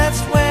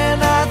test when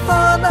I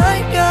thought I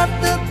got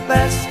the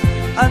best?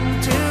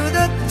 Until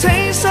the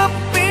taste of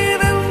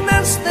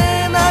bitterness,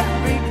 then I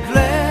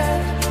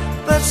regret.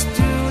 But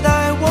still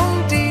I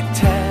won't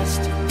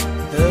detest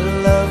the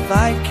love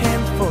I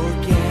can't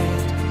forget,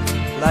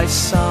 like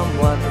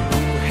someone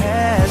who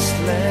has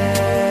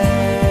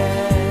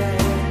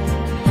left.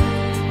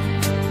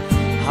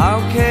 How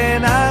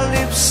can I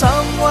leave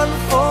someone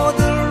for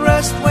the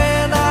rest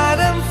when I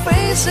am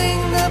facing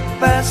the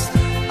best?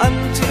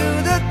 Until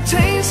the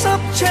taste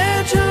of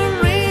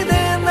treasury,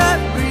 then I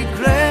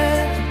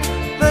regret,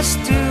 but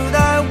still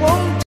I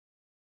won't.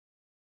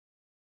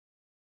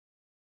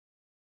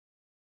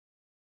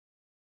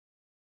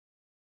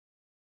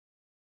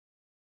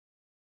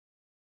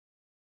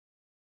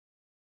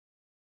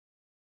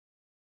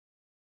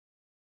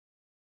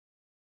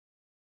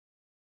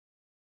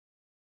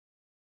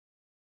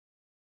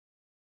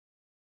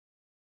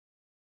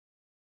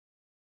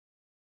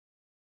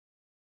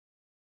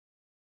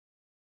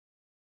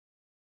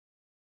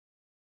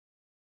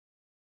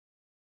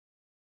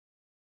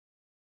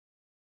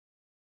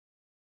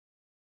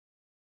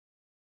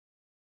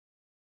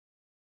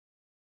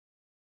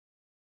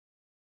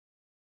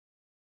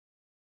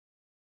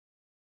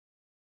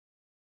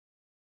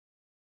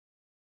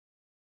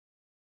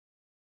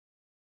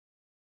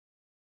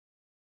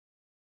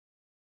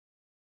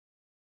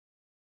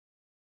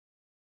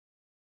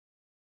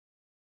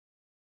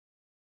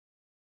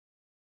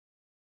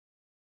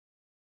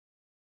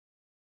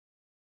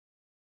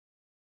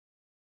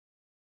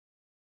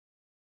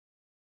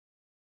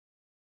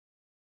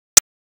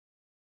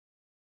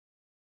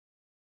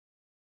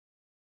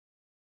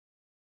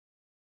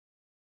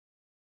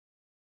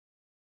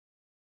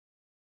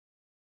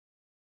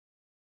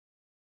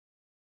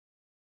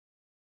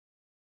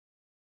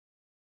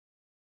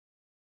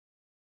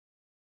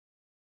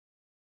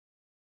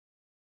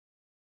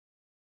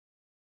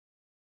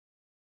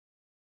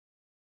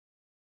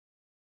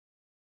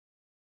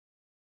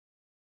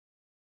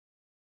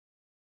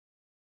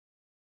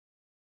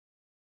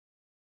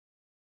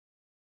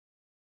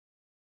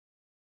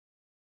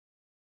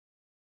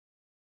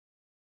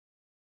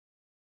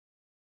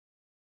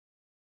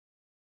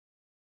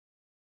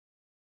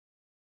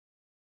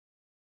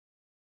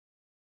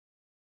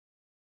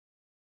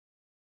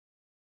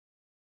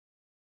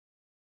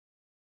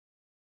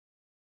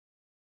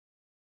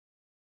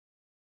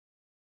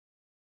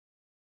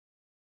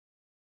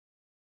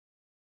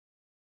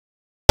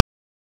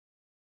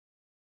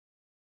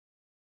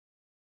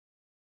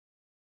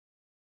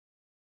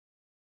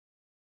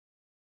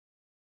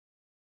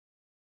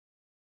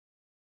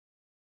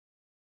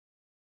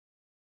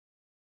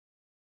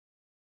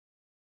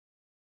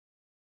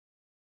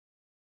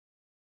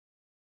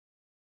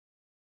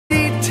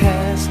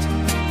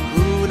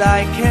 Who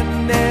I can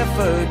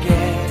never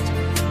get,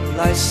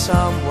 like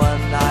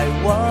someone I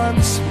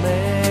once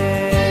met.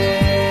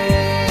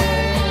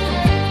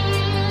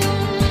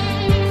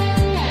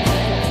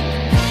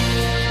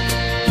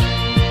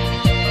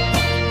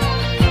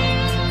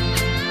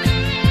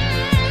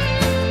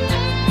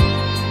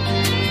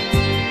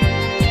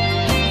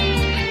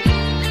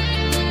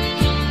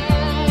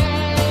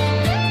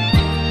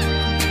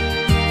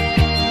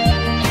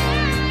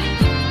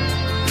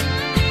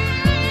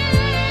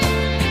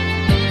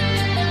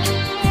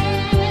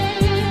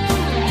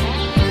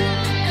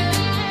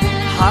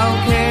 How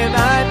can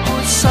I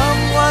put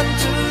someone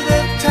to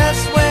the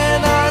test when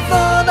I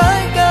thought I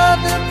got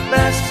the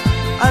best?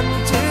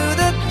 Until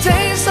the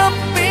taste of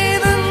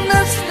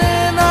bitterness,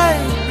 then I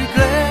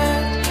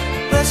regret,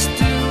 but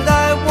still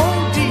I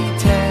won't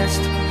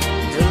detest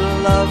the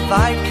love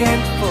I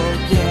can't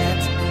forget,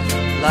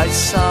 like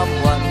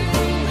someone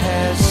who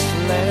has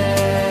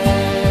left.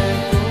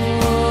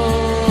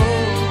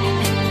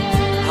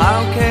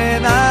 How can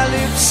I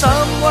leave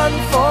someone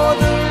for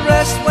the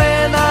rest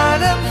when I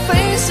am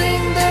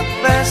facing the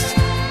best?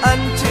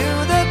 Until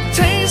the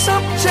taste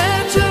of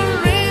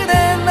treasury,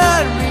 then I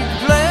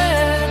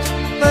regret,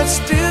 but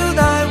still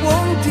I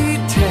won't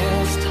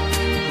detest.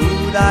 Who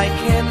I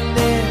can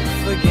never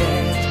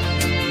forget,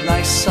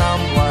 like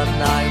someone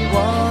I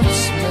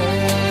once met.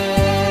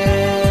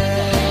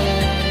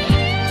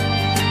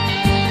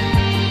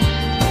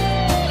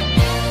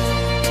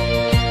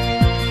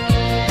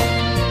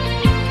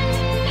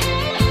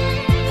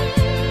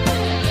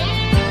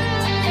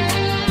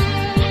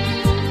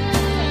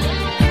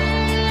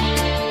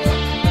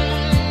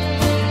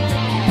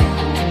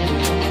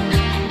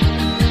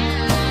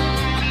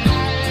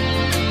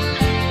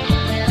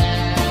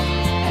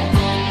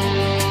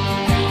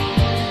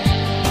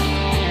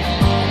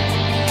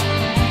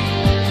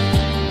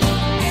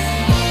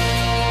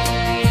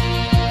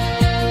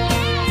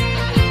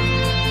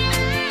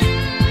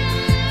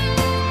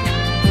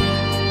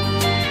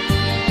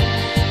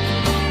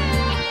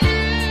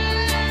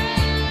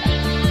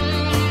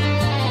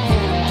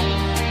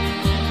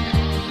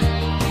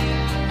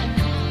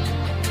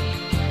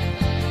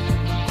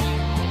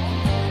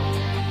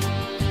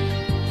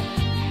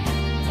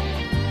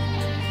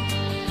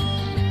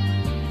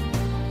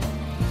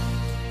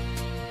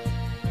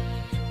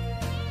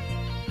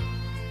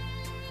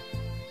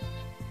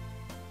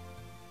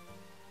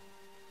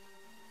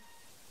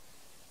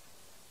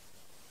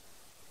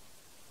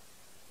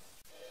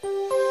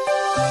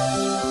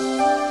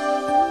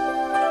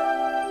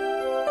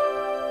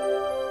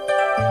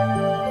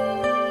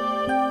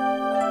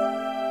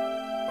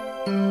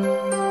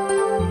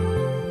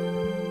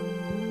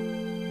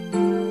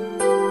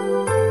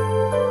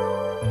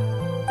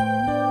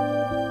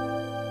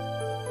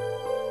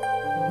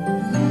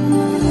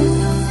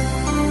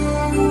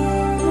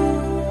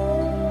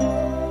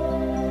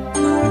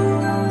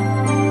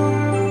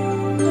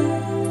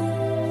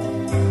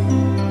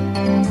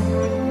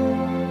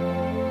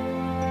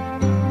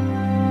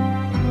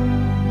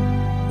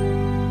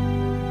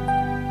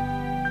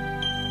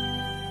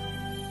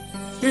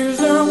 Is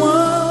there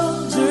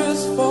one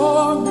just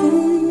for me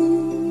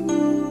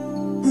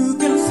who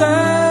can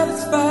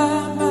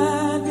satisfy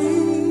my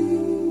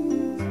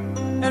needs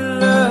and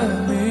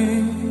love me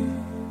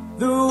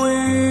the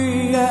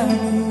way I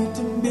need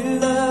to be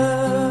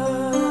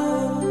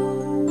loved?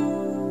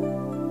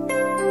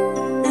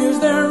 Is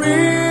there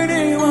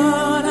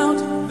anyone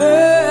out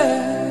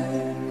there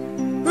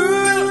who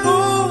will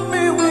hold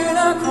me when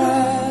I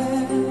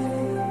cry?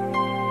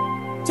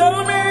 Tell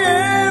me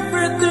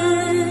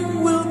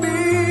everything will be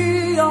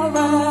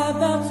alright,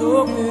 that's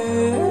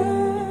okay.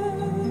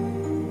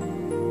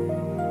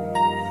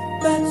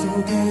 That's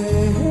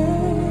okay.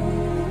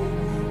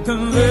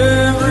 'Cause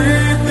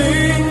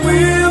everything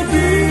will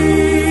be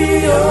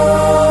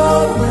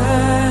alright.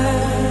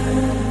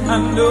 I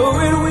know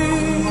it will.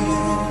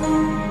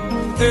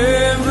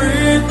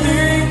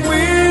 Everything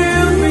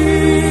will be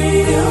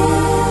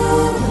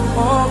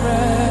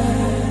alright.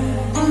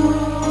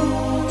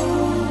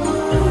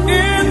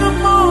 In the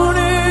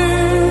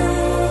morning,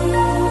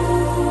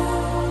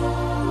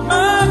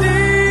 my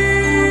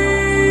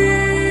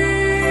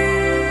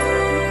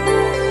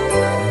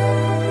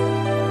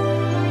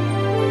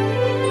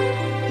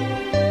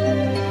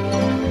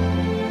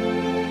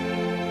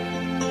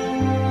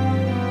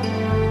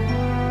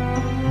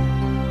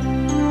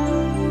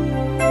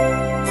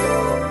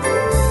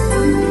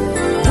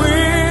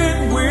when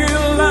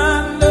will I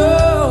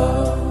know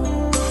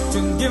to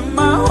give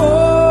my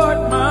heart,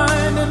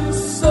 mind, and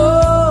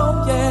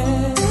soul,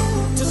 yeah,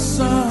 to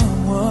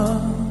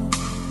someone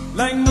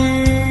like me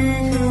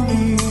who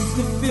needs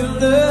to feel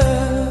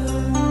love?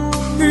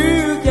 Who,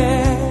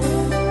 yeah,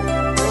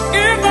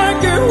 if I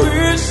could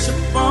wish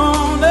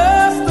upon a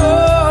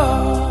star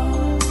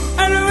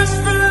and wish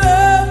for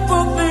love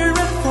both near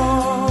and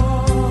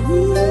far,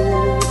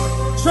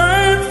 try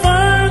and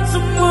find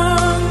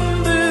someone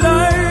that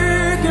I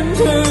can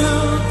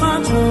tell my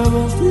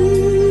troubles to,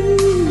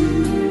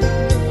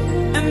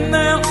 and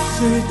they'll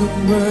say don't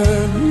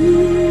worry,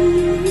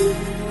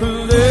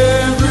 'cause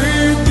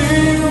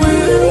everything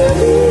will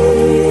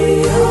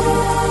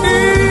be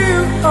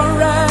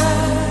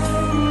alright.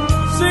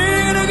 Say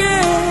it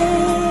again.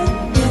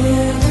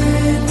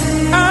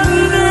 I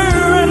know,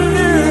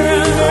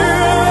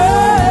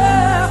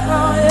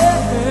 oh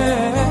yeah.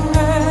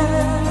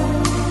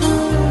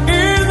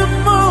 In the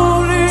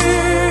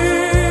morning,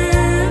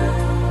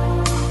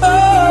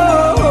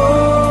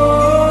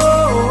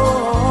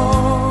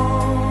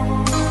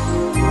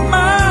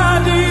 my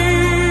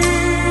dear,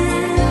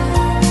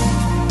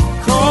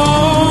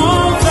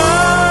 'cause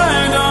I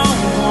don't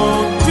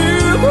want to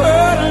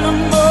hurt no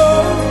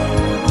more,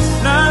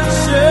 not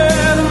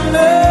shed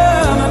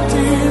another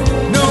tear.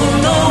 No,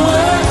 no,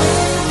 I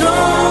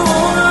don't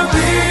wanna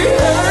be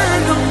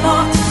hurt no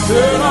more.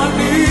 But I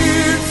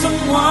need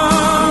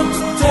someone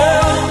to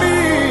tell me.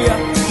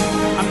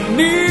 I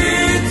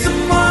need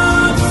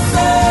someone to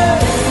say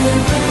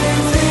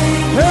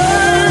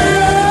everything.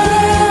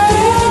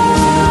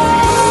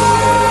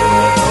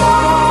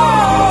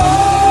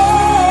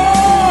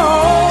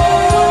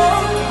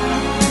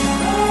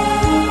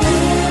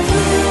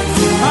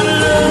 I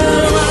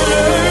love,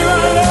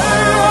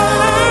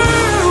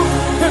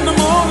 in the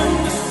morning,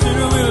 yes it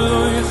will,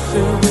 oh yes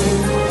it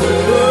will.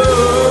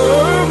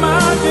 Oh,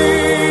 my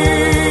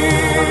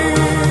dear,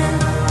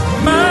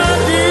 my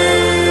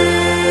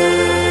dear,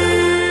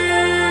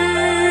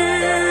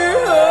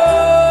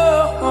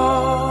 oh,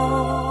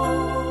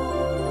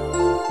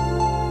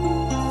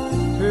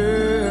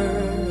 yeah.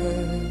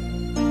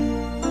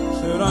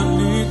 Said I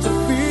need to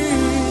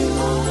feel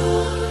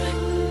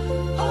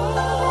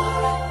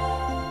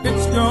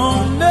it's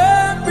gonna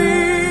be,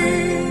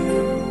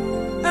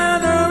 I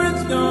know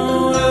it's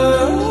gonna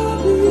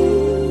be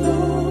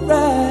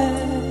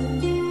alright.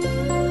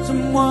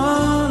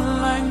 Someone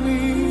like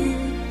me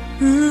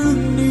who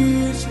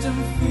needs to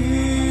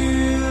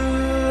feel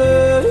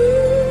love.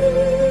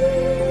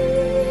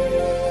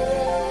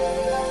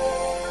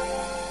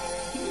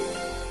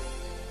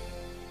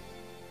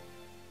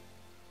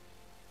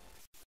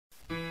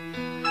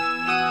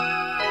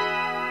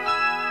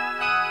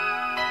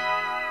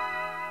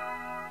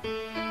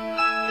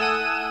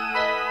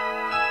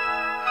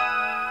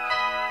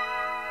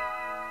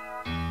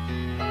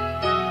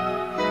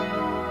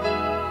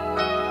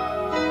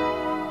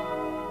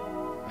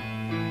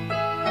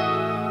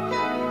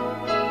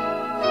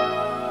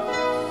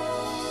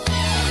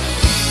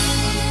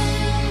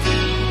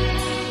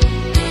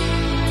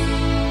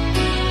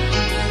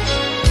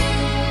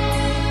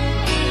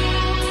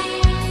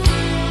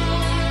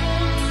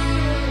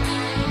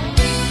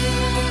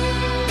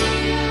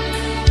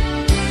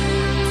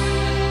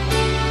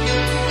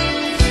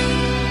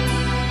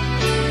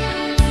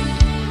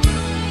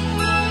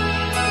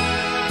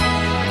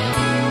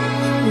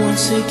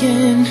 Once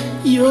again,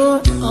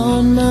 you're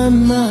on my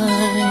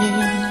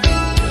mind,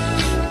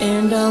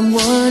 and I'm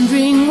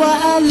wondering why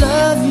I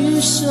love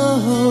you so.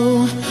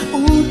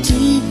 Oh,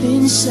 deep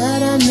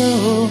inside I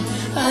know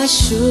I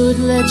should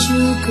let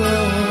you go.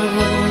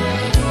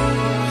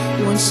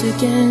 Once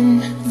again,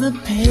 the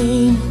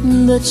pain,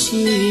 the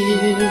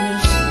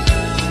tears,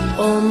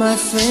 All my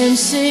friends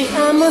say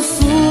I'm a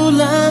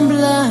fool, I'm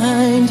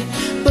blind,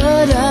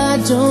 but I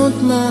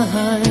don't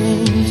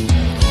mind.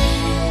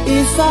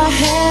 If I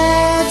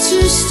had to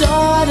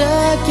start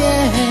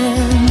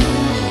again,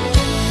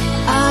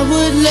 I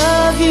would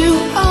love you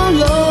all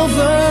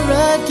over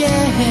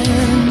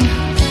again.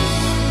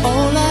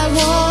 All I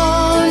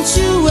want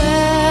to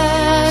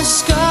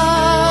ask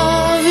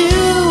of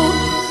you,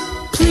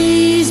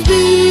 please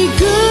be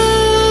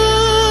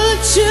good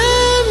to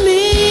me.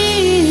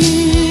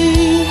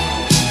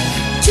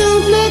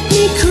 Don't let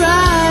me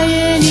cry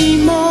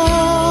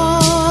anymore.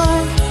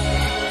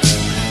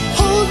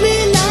 Hold me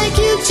like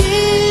you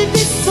did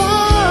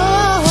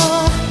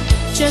before.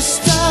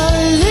 Just a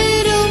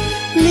little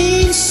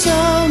means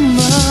so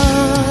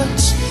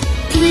much.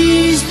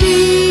 Please be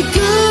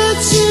good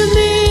to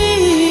me,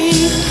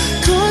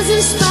 'cause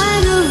in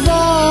spite of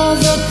all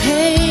the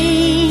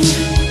pain,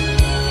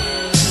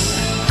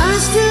 I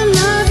still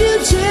love you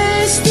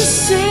just the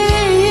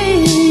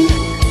same.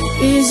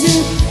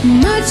 Isn't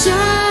much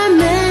I'm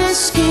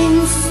asking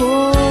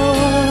for.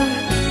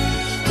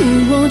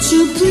 Won't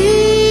you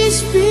please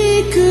be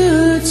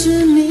good to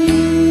me?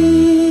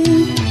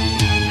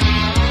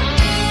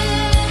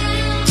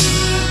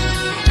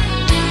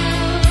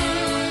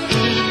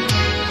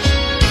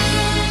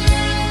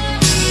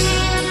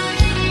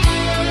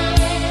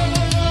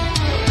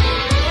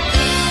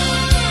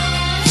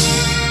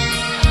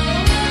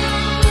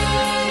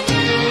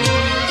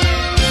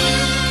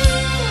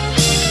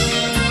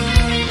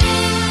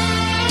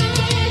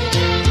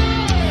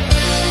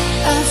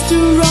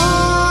 After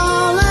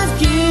all I've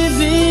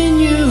given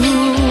you,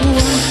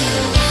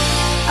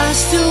 I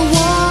still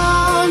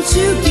want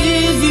to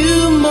give you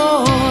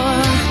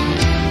more.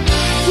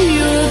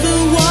 You're the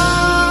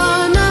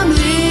one I'm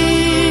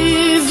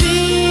living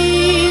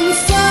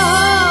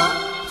for.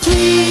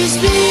 Please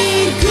be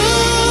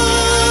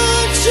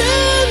good to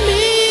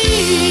me.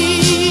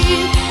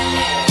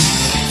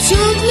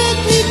 Don't let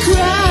me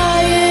cry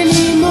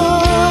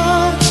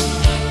anymore.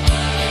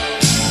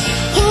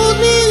 Hold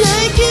me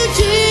like you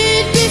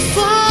did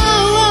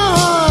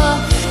before.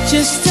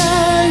 Just a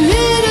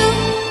little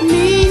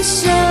means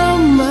so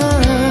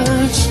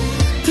much.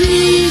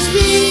 Please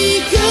be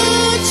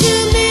good to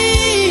me,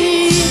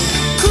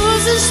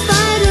 'cause in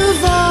spite of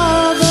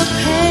all the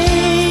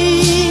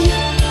pain,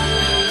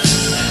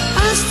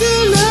 I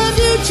still love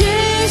you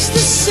just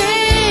the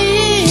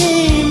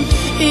same.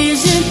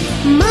 Isn't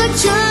much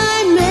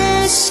I'm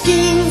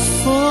asking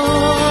for.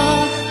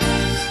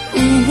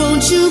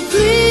 Won't you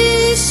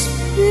please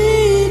be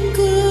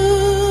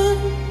good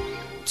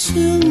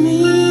to me?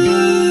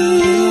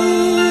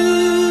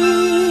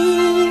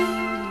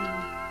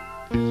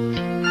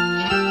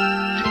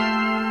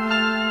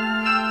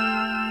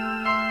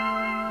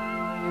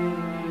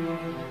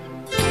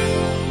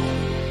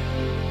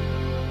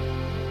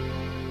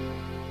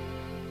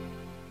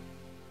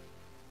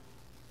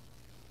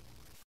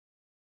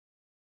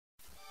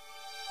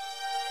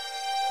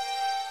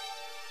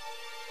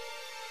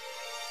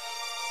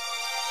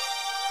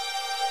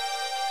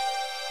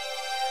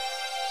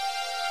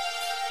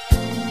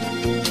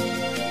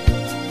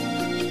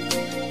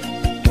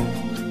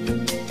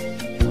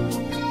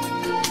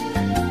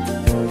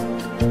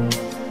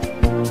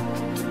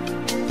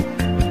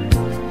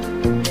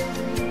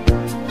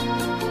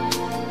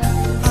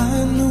 I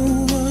know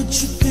what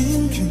you're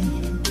thinking.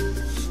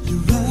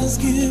 Your eyes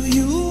give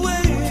you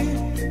away.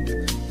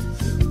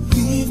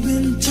 We've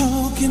been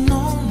talking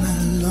all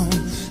night long,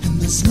 and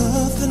there's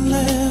nothing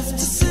left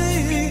to say.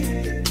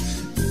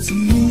 It's a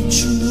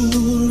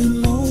mutual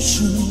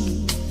emotion.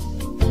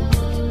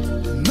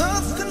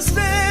 Nothing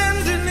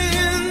standing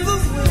in the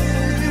way.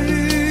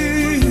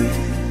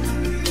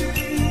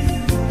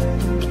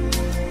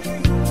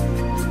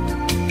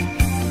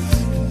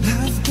 And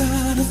I've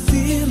got a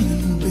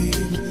feeling,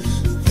 babe,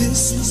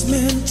 this was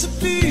meant to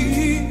be.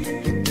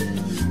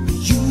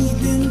 You've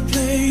been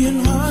playing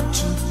hard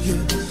to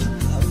get.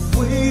 I've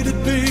waited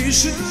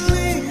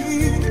patiently,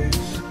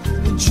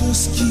 and it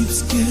just keeps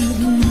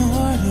getting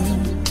harder.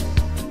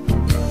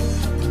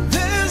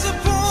 There's a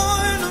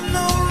point of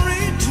no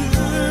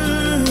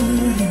return.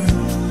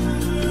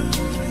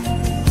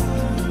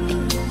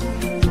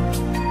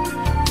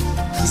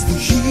 'Cause the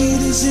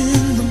heat is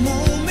in the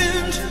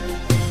moment,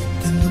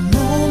 and the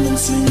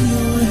moment's in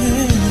your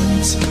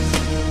hands.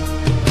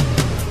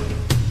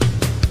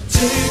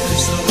 Take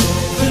this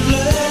love and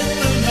let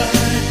the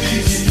night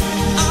begin.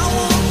 I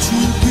want to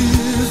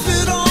give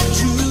it all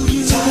to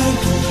you. Time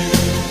for you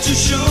to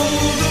show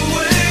the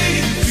way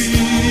you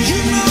feel. You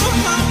know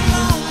how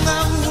long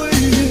I've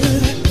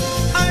waited.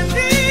 I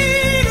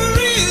need a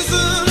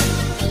reason,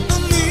 a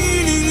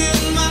meaning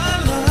in my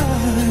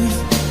life.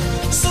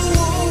 So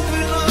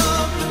open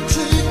up and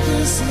take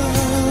this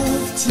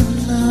love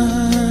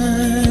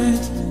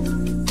tonight.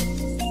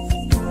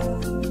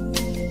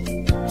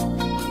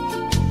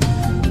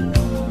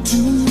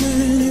 Too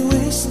many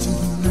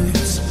wasted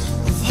nights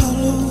of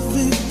hollow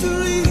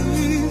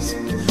victories,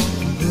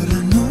 but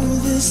I know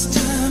this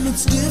time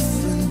it's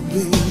different,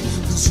 babe,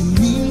 'cause you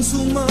mean so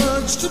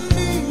much to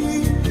me.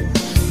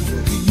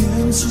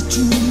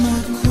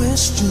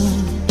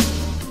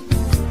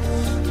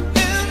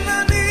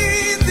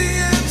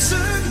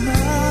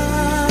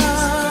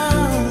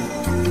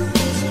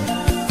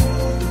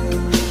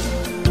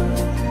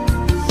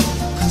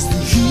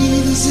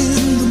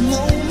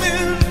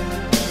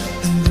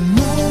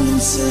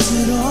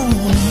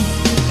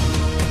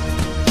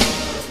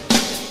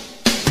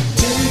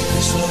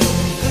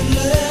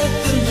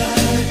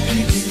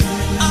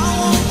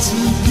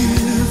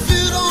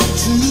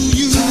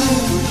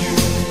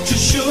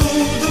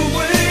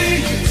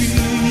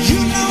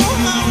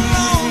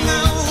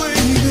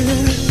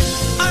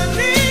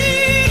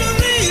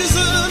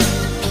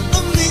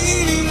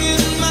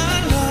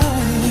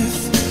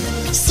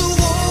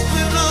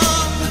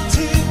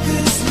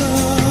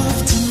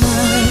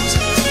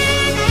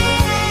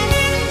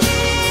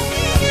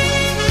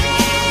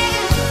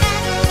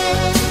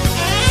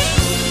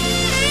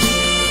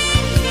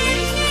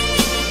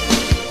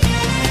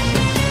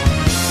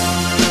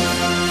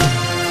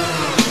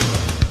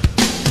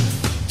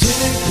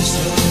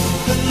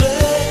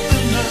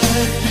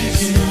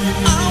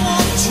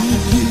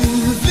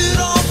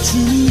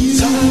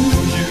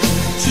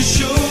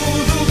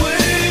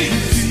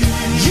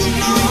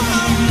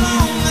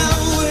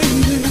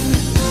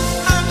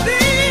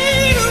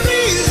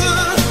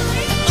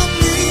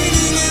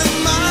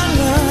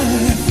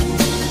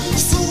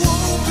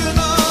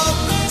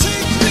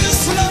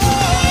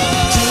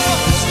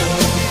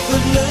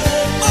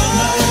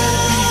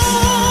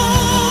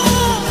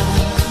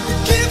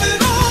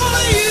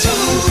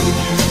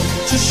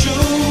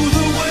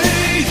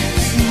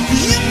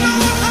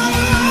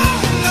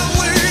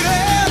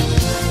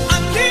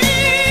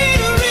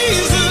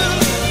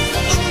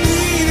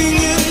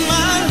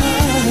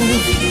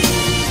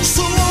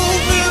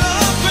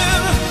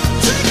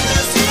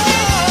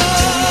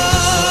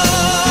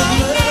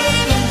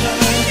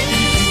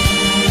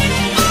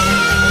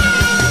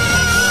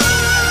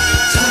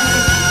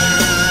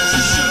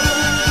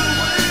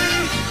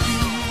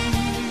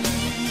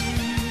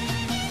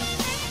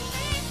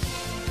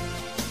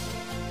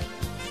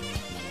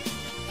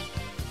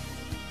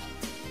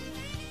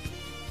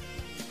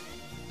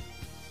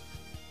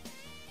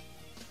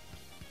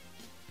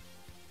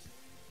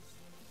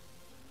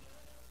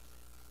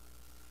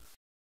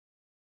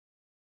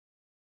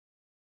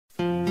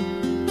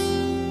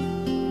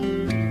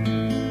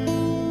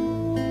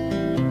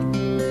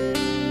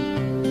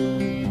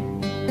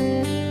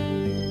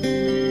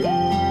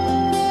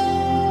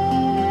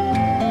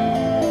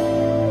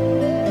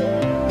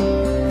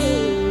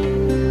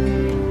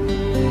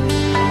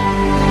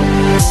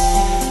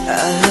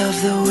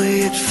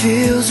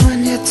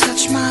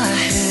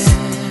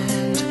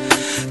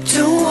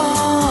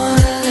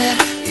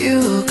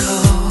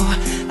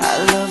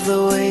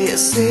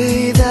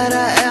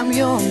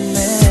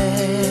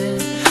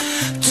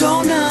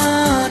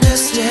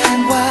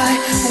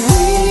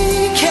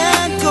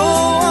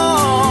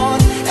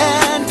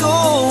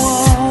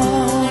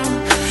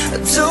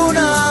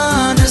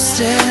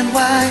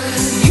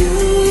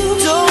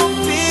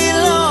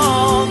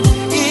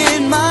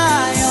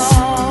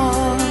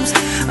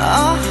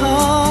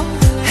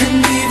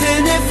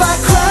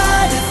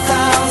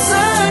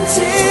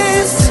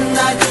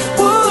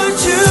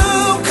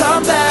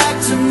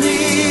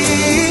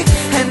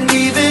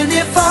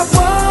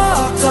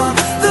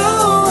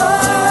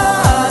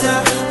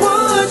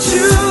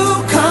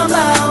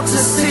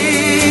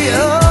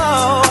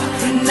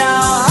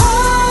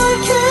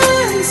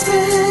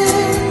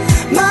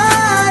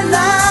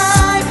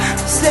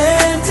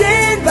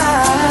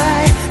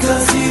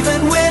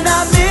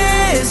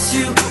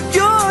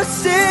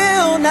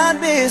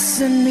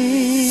 missing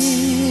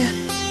me.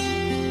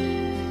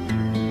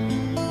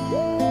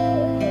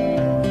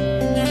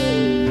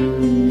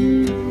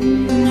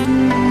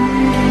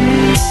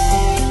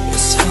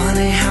 It's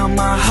funny how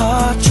my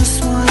heart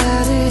just won't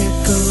let it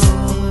go.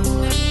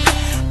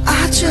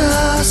 I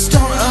just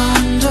don't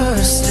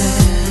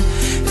understand.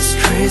 It's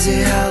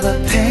crazy how the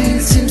pain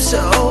seems to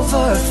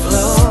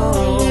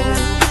overflow.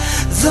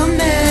 The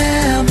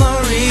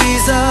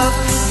memories of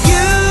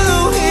you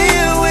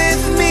here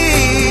with me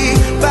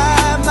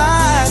by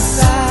my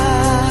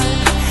side,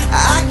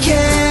 I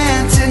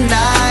can't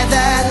deny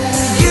that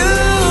you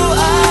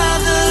are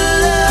the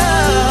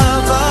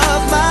love of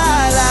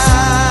my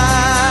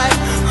life.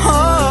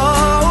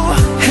 Oh,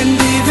 and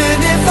even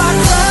if I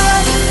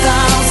cried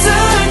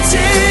 1,000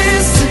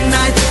 tears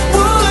tonight,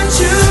 would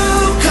you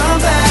come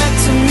back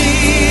to me?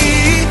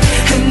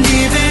 And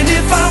even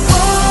if I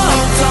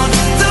walked on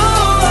the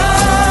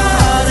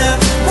water,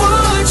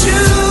 would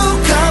you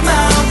come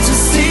out to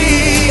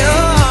see?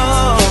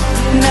 Oh,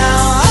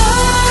 now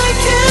I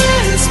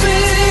can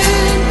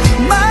spend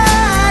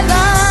my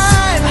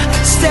life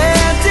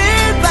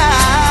standing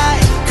by,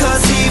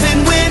 'cause even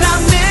when I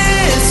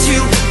miss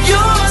you,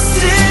 you're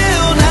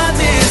still not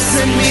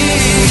missing me.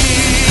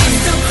 I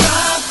still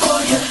cry for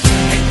you,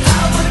 and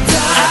I would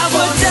die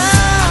for you.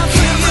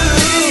 Can't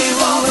believe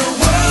all the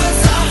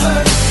words I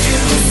heard you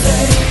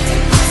say.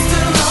 I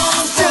still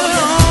long for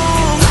you,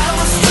 and I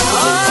was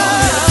strong for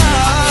you.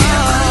 I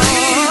can't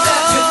believe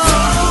that you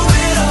throw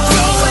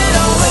it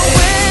away.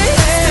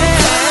 I still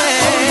cry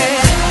for you,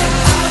 and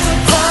I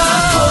would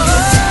die for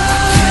you.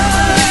 Can't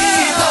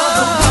believe all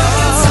the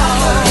words I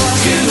heard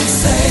you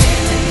say.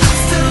 I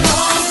still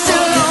long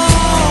for you,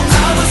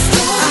 I was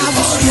strong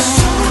for you.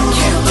 I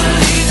can't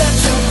believe that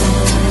you're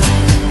gone.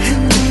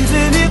 And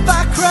even if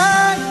I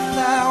cried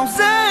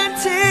 1,000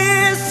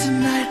 tears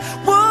tonight,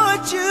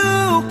 would you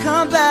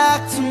come back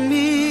to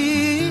me?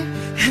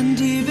 And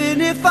even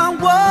if I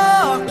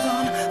walked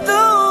on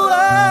the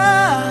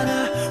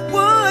water,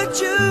 would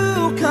you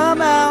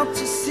come out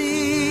to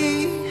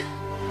see?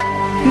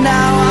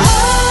 Now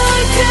I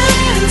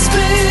can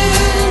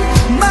spend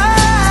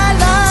my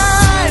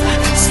life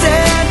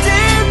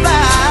standing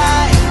by,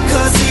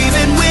 'cause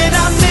even when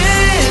I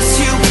miss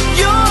you,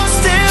 you're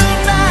still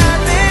not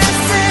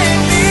missing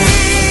me.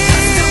 I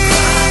still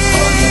cry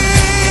for you,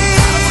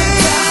 I would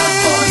die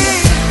for you.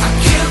 I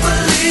can't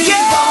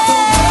believe all the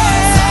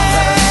words I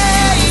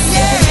heard you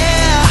say.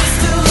 I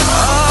still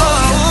long for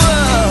you,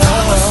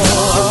 I was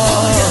strong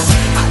for you.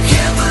 I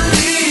can't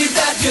believe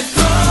that you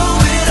throw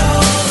it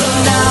all away.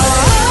 Now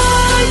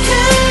I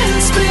can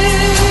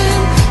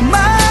spend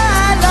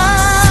my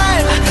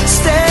life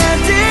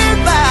standing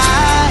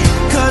by,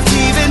 'cause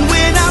even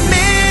when I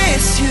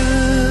miss you,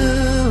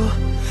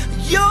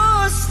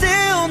 you're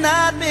still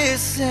not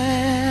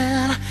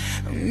missing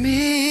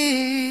me.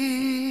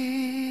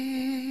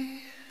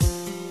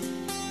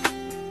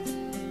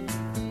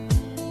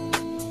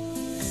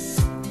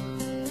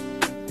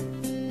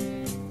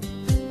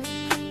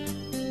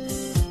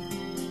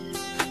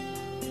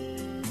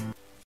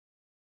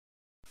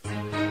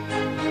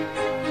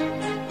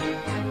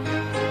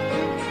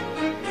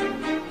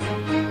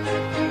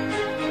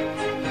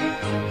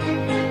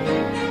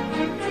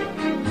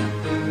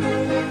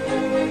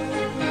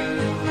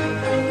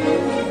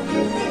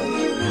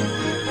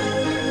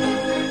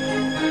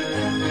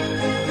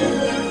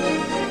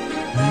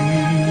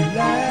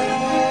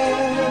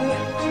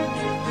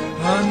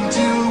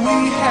 Until we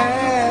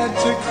had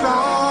to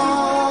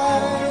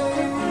cry,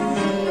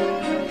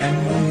 and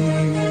we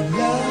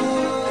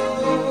loved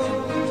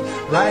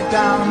right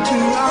down to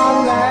our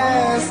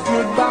last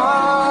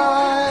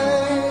goodbye.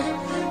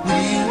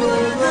 We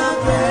were the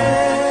best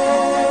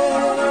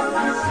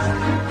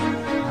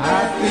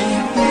I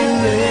think we'll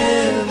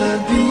ever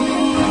be,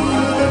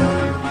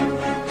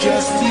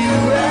 just you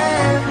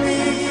and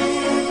me,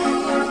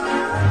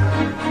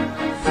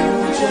 for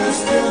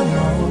just a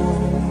moment.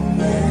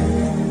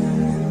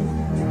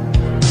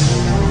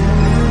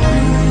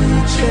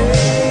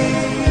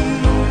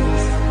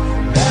 Chase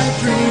that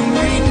dream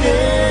we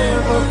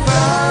never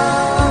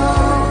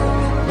found.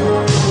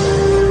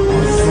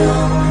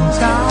 From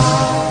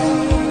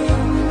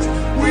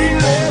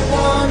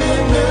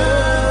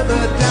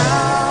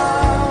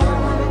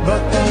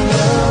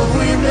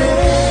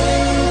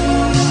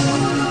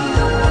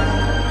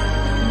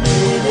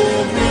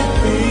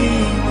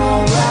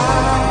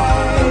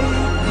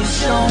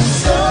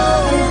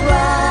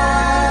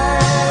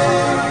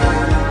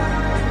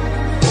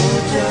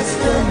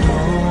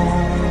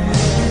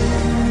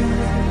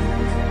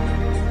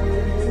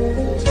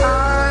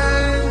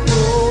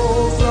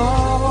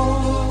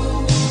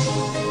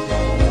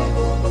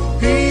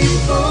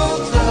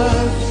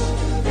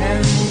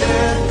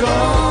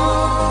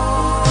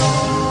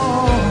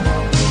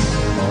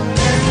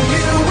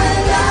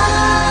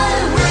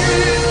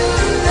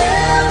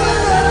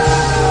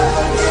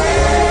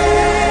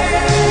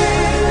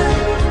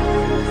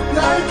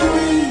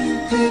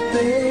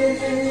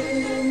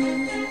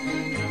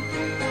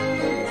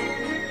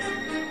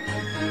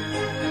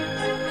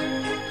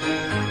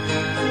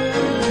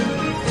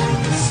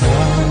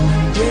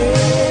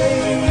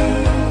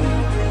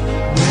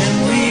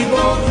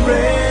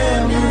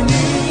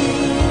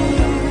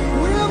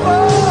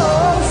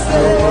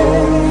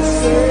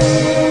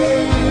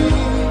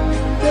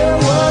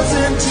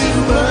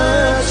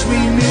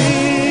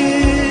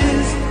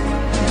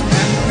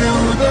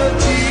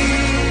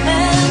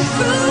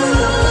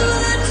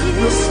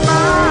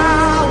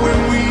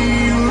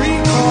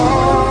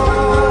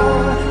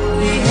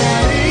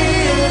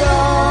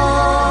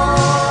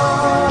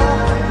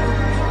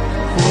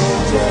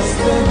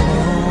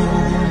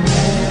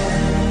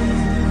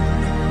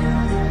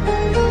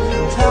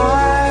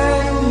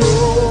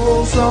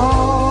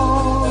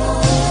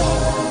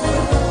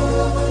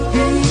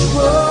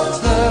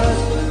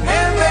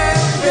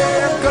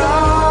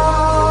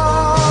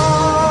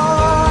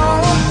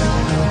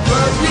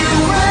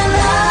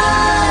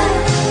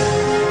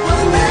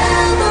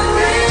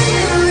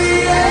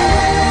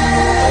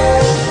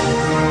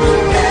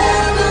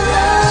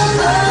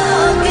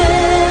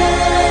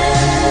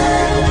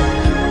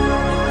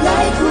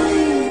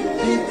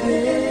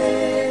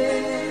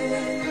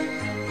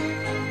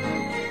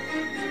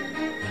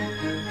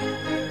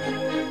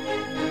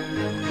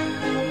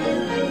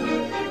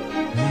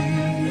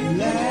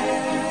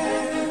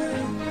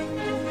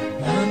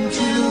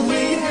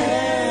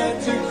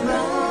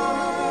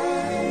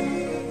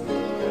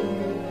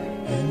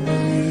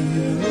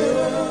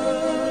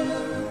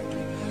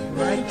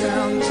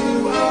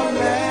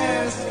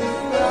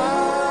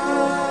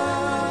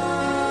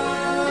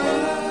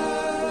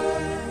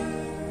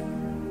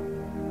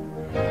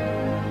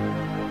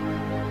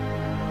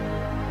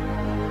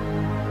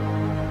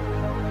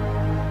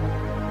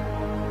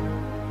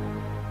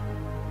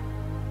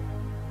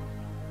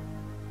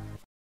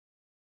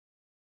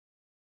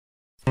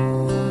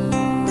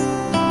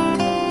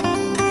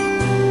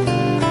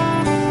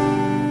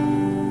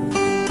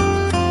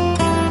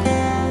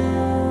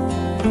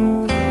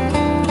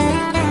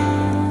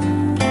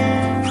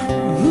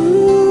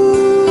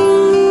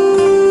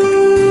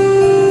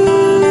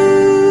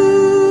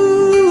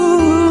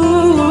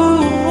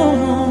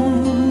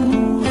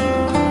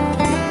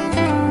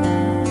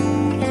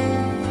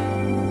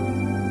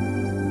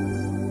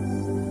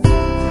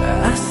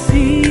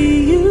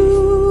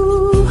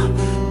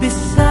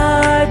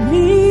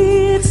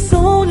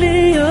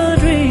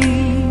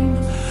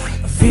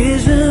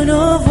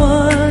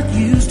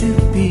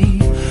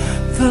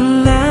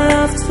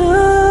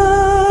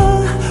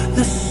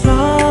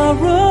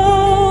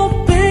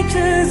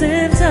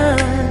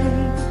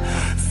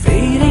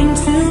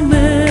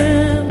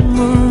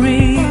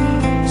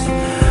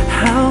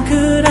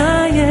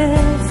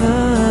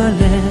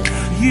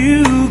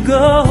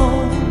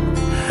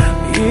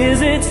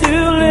Is it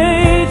too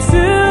late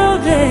to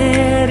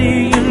let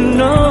you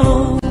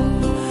know?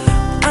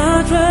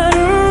 I try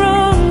to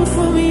run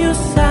from your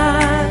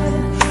side,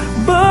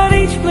 but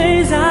each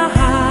place I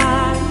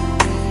hide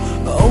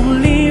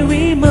only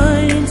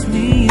reminds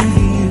me of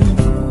you.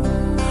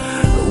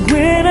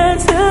 When I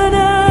turn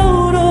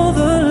out all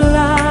the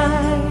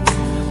lights,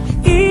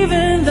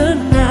 even the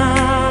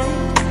night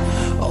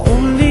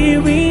only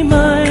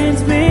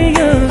reminds me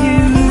of you.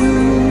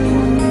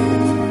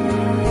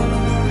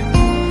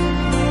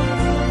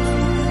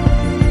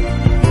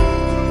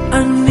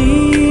 I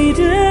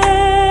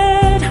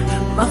needed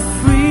my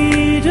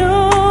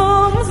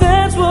freedom,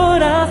 that's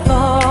what I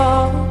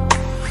thought,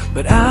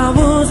 but I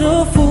was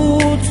a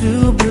fool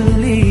to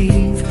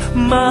believe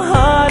my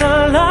heart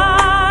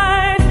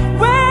aligned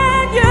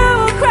when you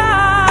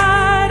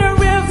cried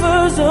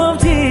rivers of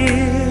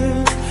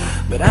tears.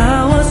 But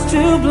I was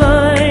too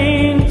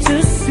blind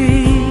to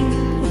see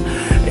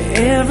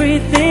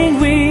everything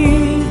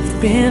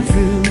we've been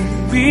through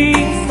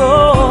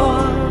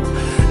before.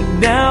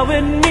 Now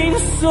it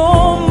means so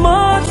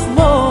much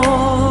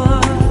more.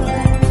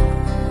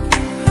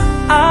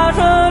 I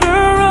try to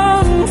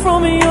run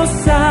from your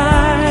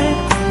side,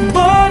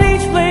 but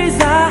each place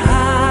I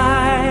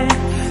hide,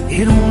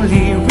 it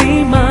only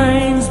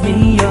reminds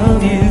me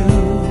of you.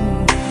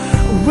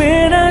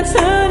 When I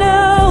turn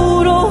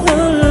out all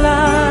the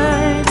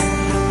lights,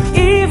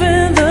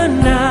 even the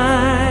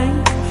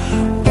night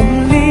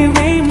only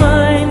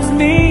reminds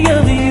me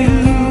of you.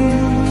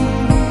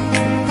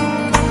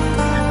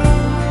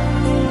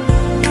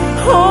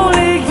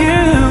 Only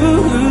you.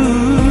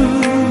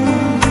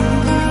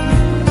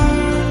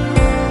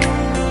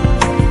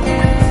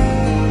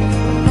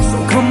 So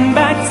come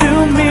back to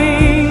me,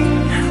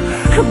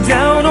 I'm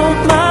down on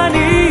my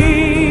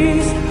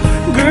knees.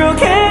 Girl,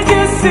 can't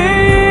you see?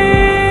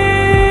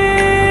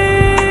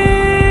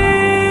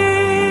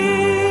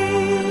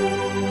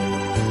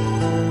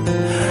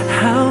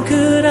 How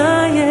could I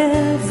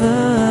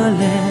ever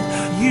let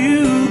you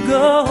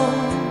go?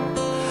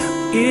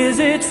 Is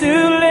it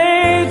too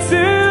late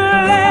to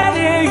let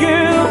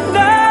you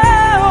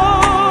know?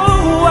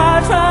 I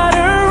try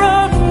to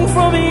run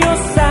from your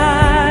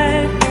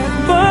side,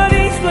 but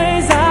each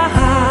place I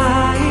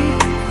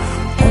hide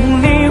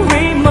only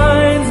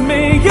reminds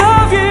me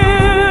of you.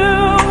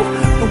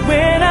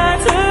 When I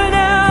turn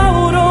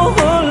out all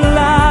the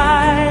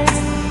lights,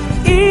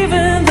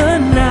 even the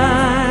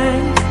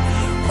night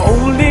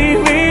only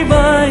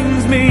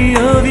reminds me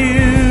of you.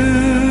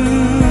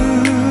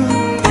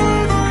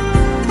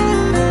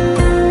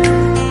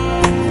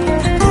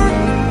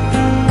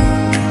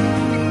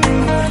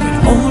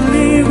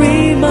 Only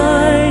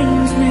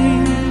reminds me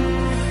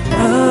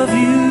of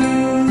you.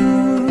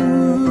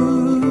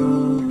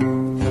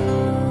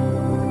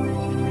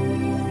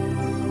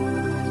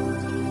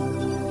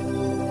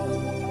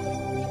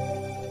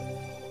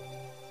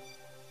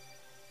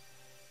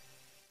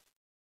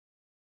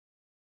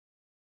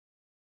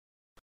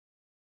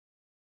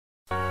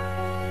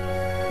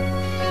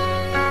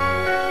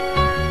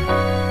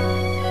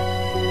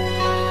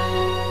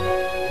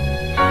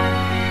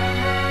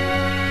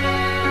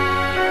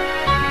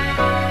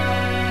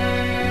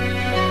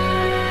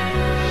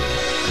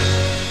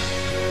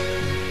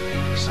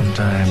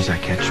 Sometimes I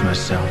catch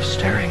myself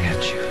staring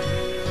at you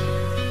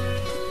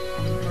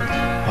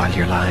while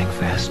you're lying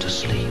fast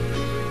asleep.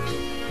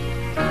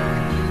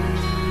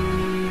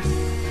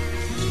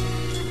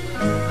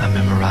 I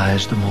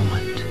memorize the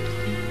moment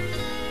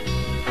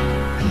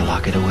and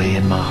lock it away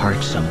in my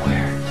heart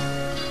somewhere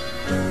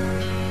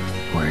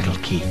where it'll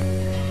keep.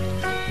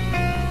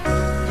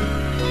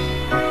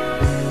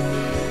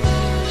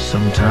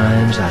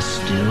 Sometimes I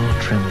still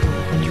tremble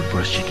when you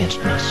brush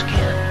against my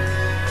skin,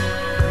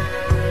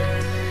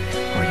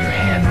 or your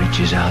hand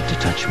reaches out to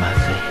touch my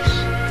face.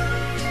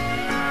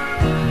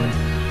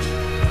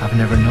 I've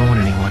never known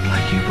anyone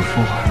like you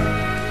before,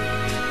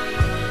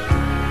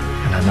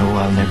 and I know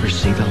I'll never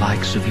see the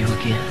likes of you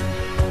again.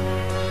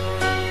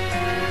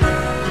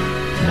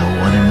 No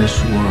one in this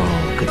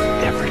world could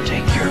ever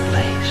take your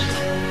place.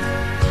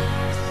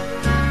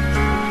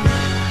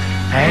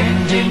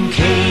 And in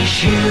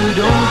case you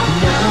don't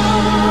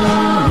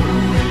know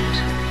it,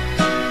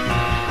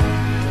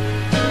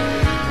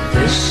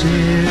 this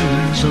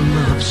is a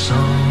love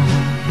song.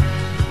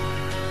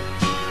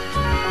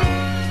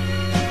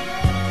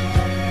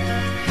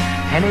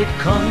 And it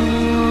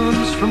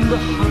comes from the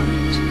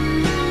heart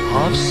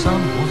of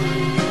someone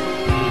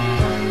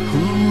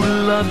who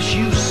loves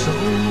you so.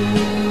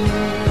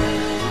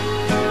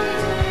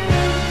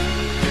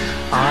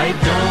 I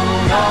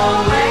don't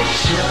always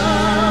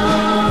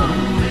show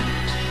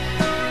it,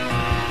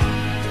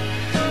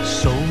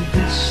 so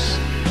this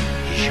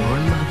is your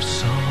love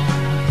song.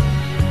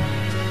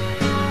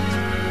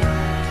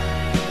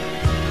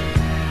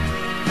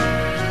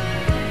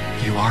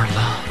 You are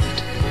loved.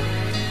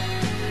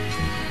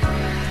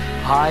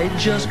 I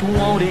just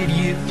wanted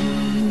you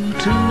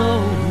to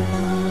know.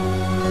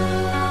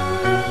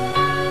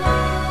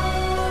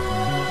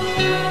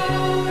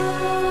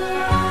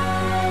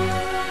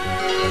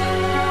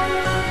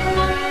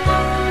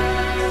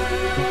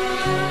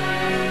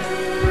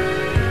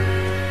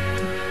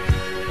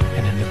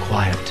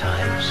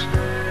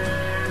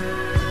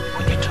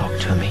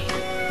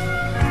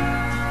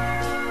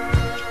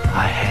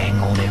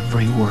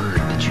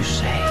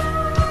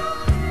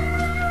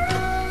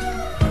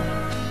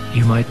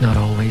 might not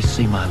always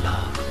see my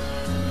love,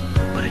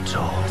 but it's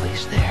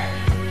always there.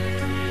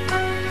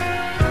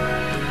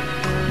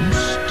 You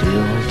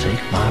still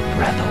take my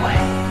breath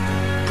away.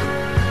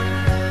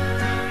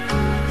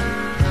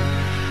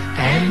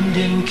 And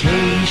in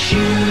case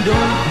you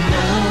don't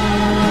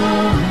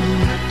know,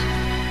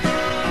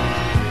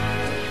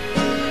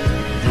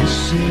 this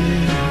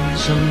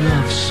is a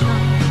love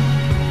song.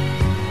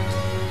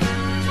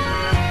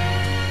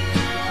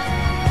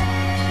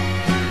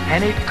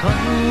 And it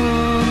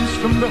comes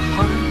from the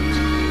heart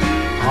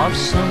of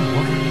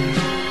someone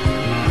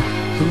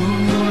who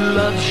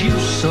loves you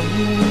so.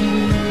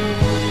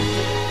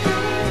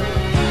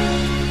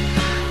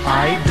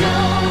 I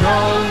don't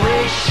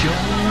always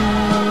show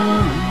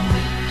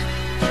it,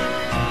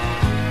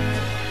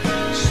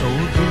 so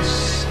this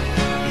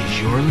is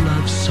your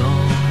love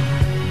song.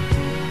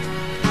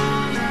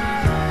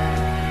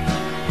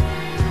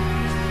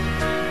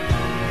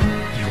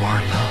 You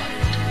are loved.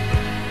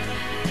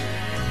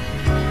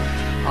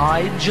 I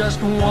just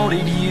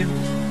wanted you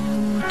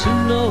to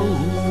know.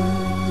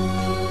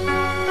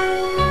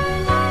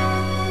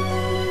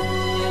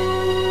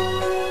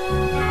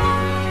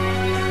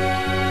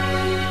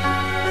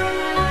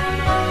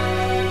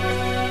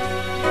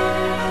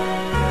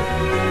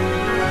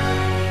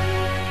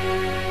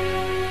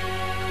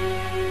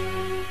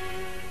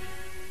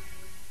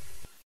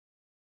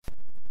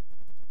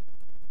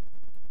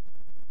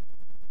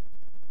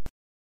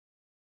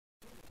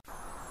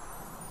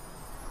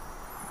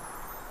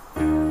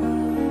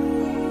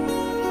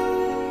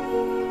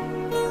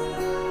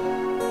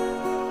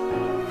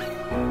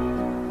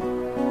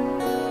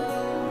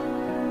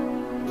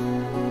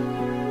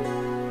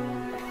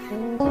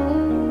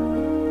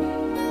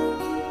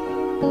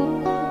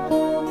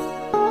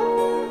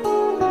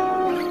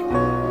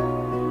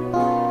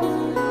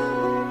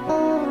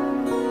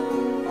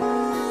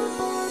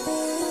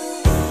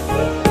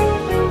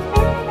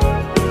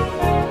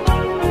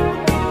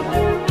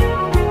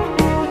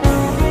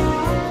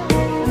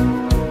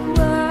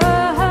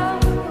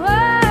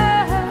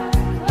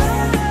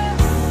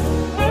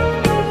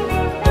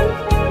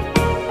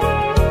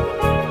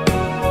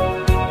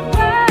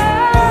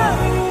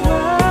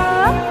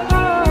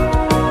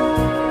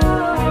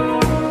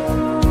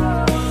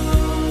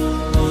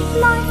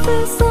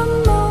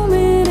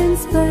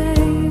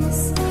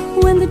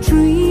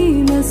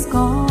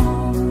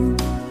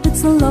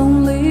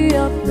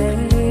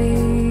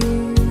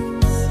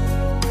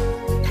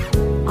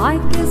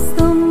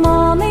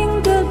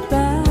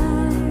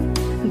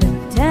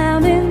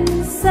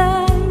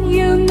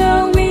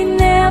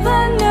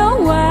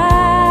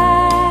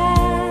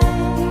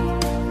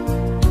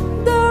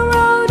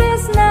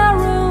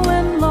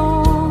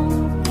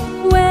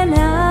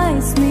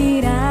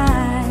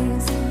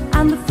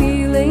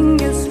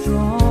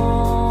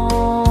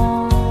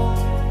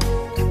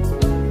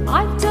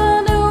 I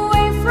turn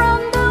away from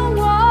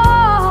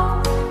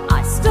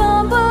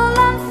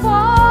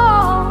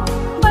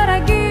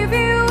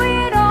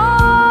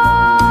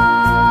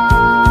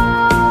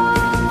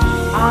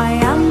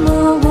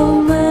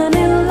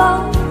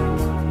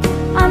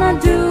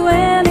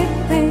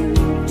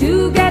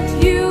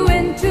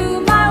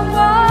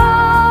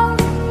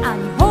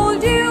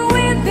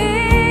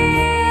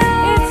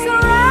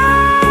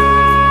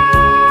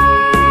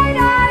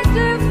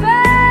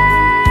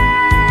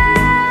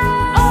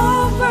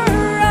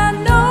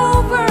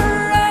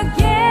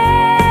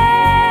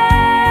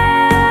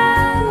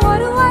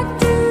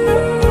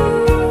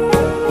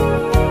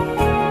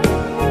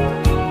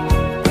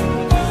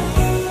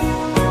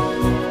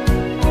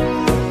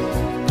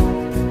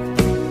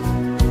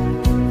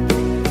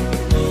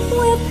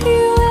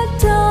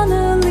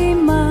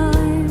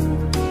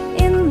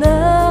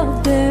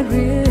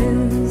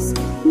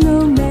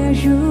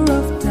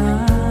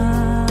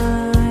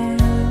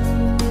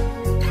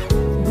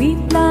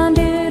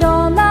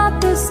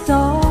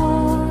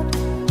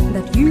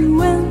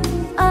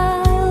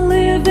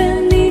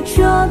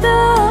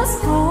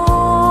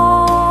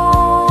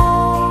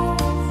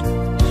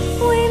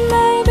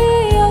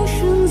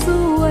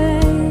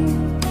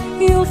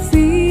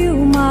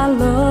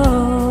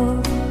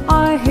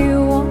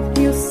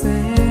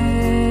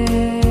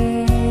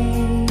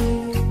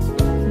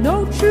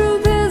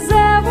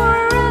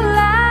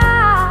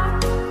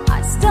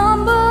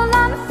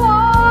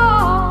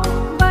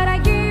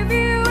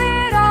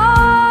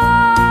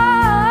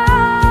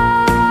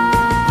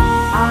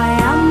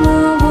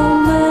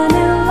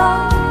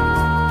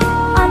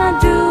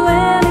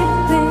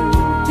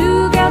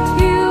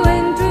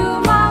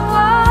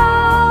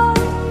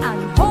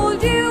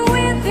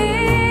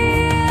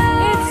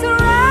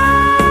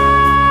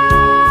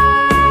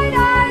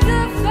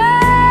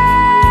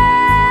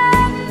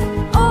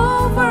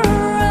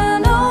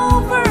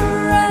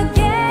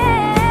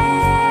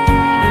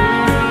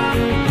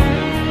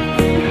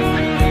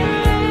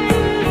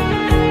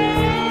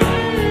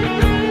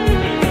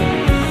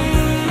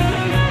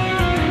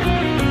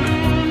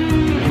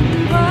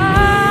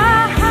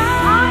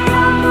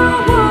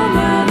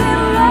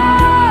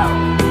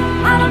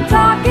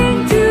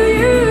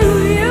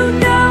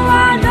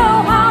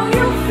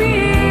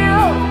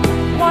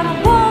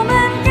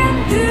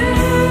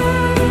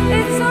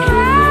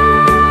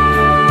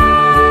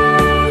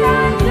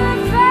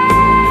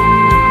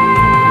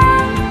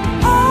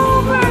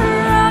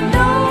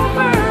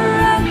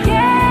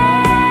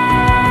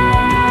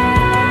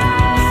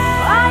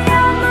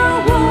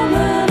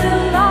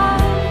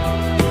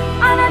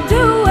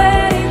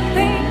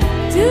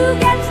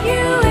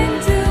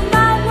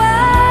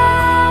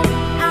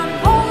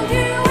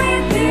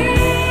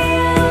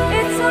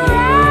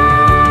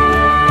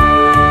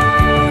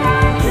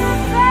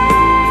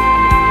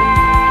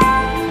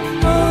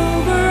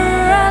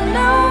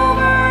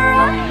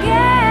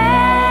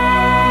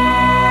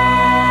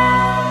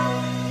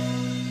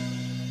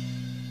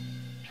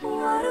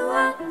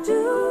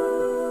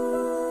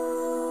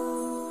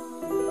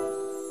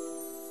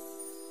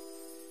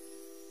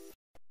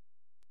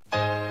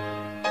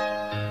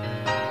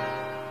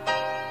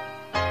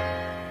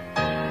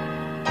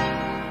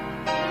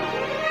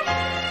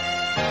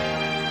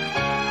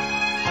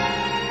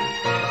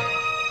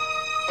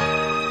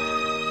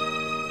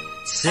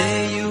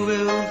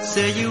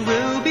Say you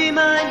will be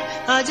mine.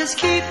 I just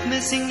keep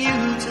missing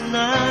you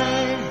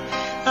tonight.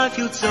 I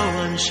feel so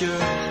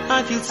unsure,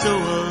 I feel so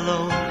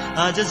alone.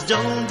 I just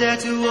don't dare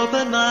to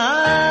open my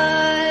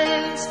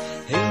eyes.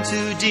 In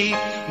too deep,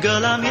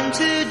 girl, I'm in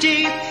too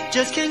deep.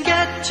 Just can't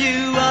get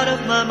you out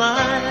of my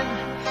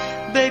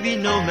mind. Baby,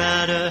 no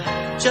matter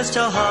just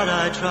how hard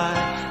I try,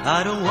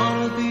 I don't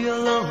wanna be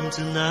alone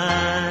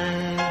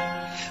tonight.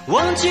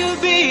 Won't you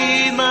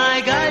be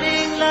my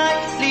guiding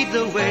light? Lead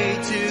the way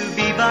to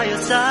be by your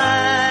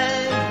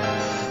side.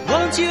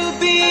 Won't you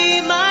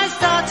be my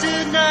star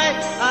tonight?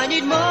 I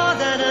need more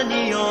than a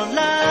neon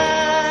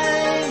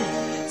light.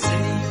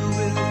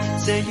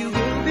 Say you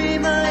will be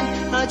mine.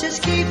 I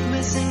just keep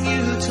missing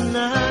you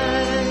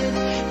tonight.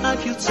 I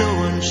feel so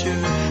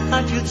unsure,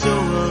 I feel so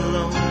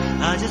alone.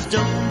 I just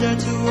don't dare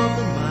to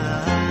open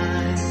my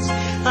eyes.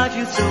 I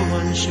feel so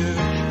unsure,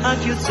 I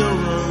feel so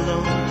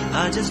alone.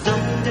 I just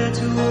don't dare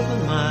to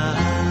open my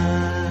eyes.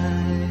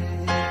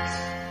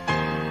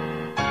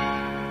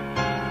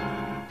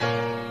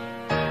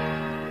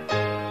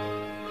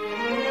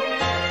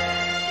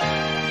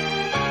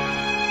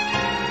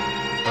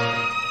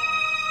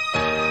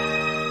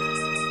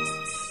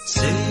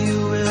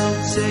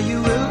 Say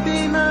you will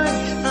be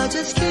mine. I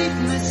just keep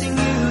missing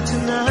you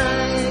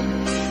tonight.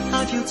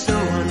 I feel so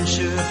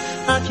unsure,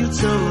 I feel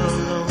so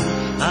alone.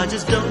 I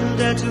just don't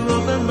dare to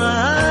open my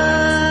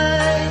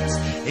eyes.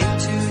 In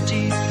too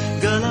deep,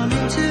 girl, I'm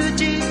in too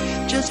deep.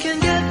 Just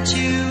can't get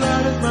you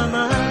out of my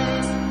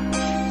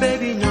mind.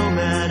 Baby, no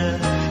matter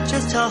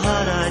just how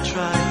hard I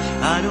try,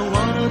 I don't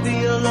wanna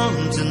be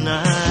alone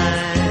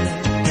tonight.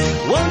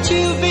 Won't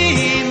you be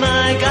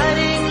my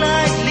guiding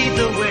light? Lead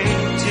the way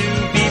to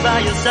be by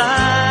your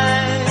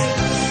side.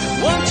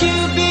 Won't you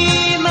be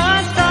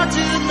my star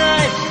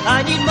tonight? I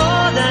need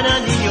more than a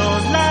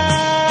neon light.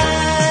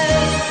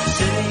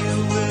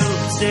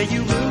 Say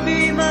you will be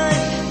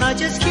mine. I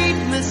just keep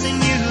missing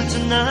you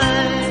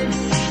tonight.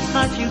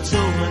 I feel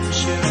so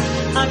unsure,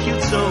 I feel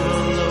so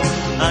alone.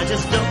 I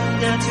just don't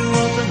dare to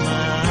open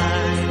my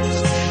eyes.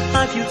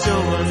 I feel so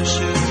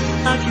unsure,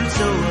 I feel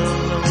so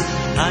alone.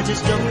 I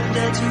just don't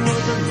dare to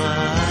open my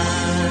eyes.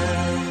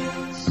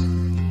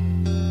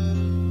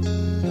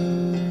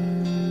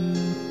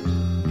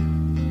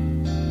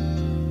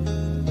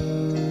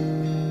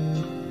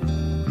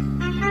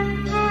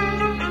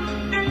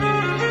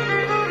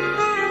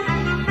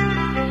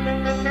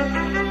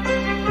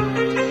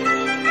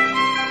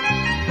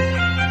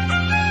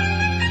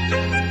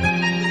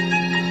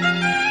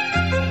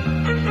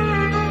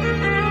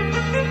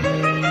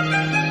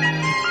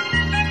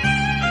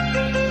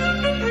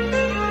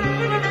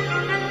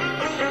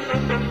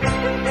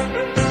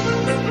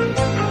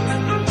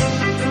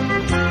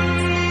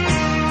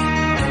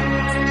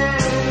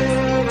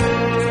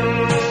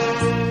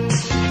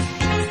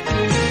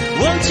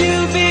 Won't you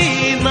be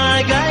my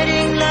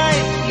guiding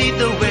light? Lead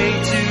the way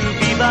to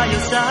be by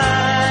your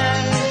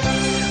side.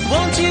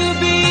 Won't you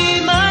be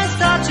my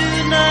star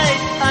tonight?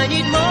 I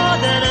need more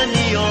than a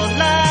neon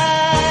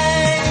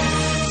light.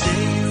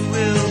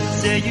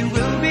 Say you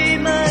will be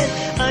mine.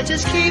 I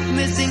just keep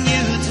missing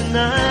you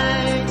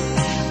tonight.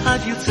 I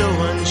feel so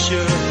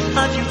unsure,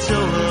 I feel so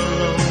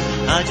alone.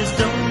 I just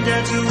don't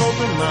dare to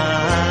open my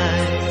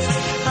eyes.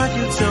 I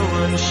feel so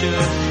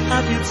unsure, I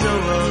feel so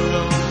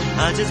alone.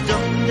 I just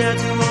don't dare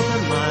to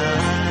open my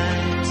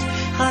eyes.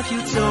 I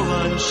feel so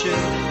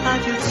unsure, I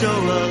feel so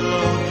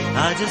alone.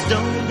 I just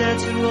don't dare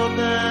to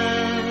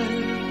open